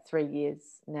for about 3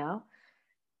 years now,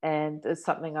 and it's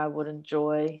something I would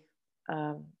enjoy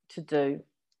to do,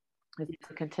 is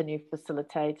to continue to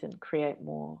facilitate and create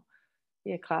more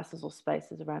classes or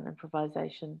spaces around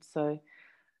improvisation. So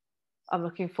I'm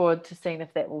looking forward to seeing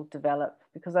if that will develop,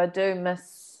 because I do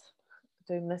miss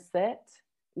that,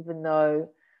 even though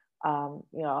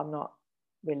I'm not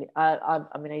really. I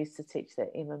mean, I used to teach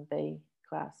that M&B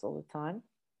class all the time,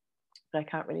 but I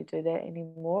can't really do that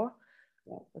anymore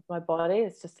with my body.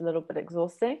 It's just a little bit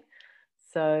exhausting.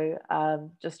 So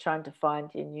just trying to find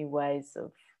new ways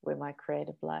of where my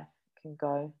creative life can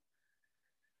go.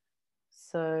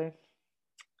 So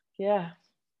yeah.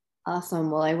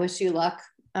 Awesome. Well, I wish you luck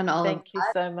on all of that. Thank you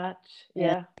so much.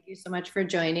 Yeah. Thank you so much for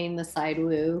joining the Side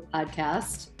Woo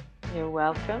podcast. You're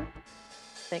welcome.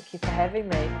 Thank you for having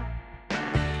me.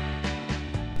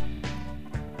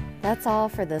 That's all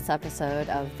for this episode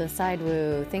of The Side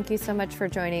Woo. Thank you so much for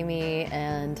joining me,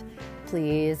 and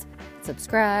please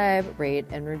subscribe, rate,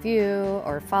 and review,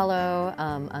 or follow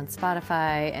on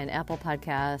Spotify and Apple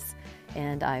Podcasts,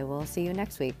 and I will see you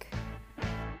next week.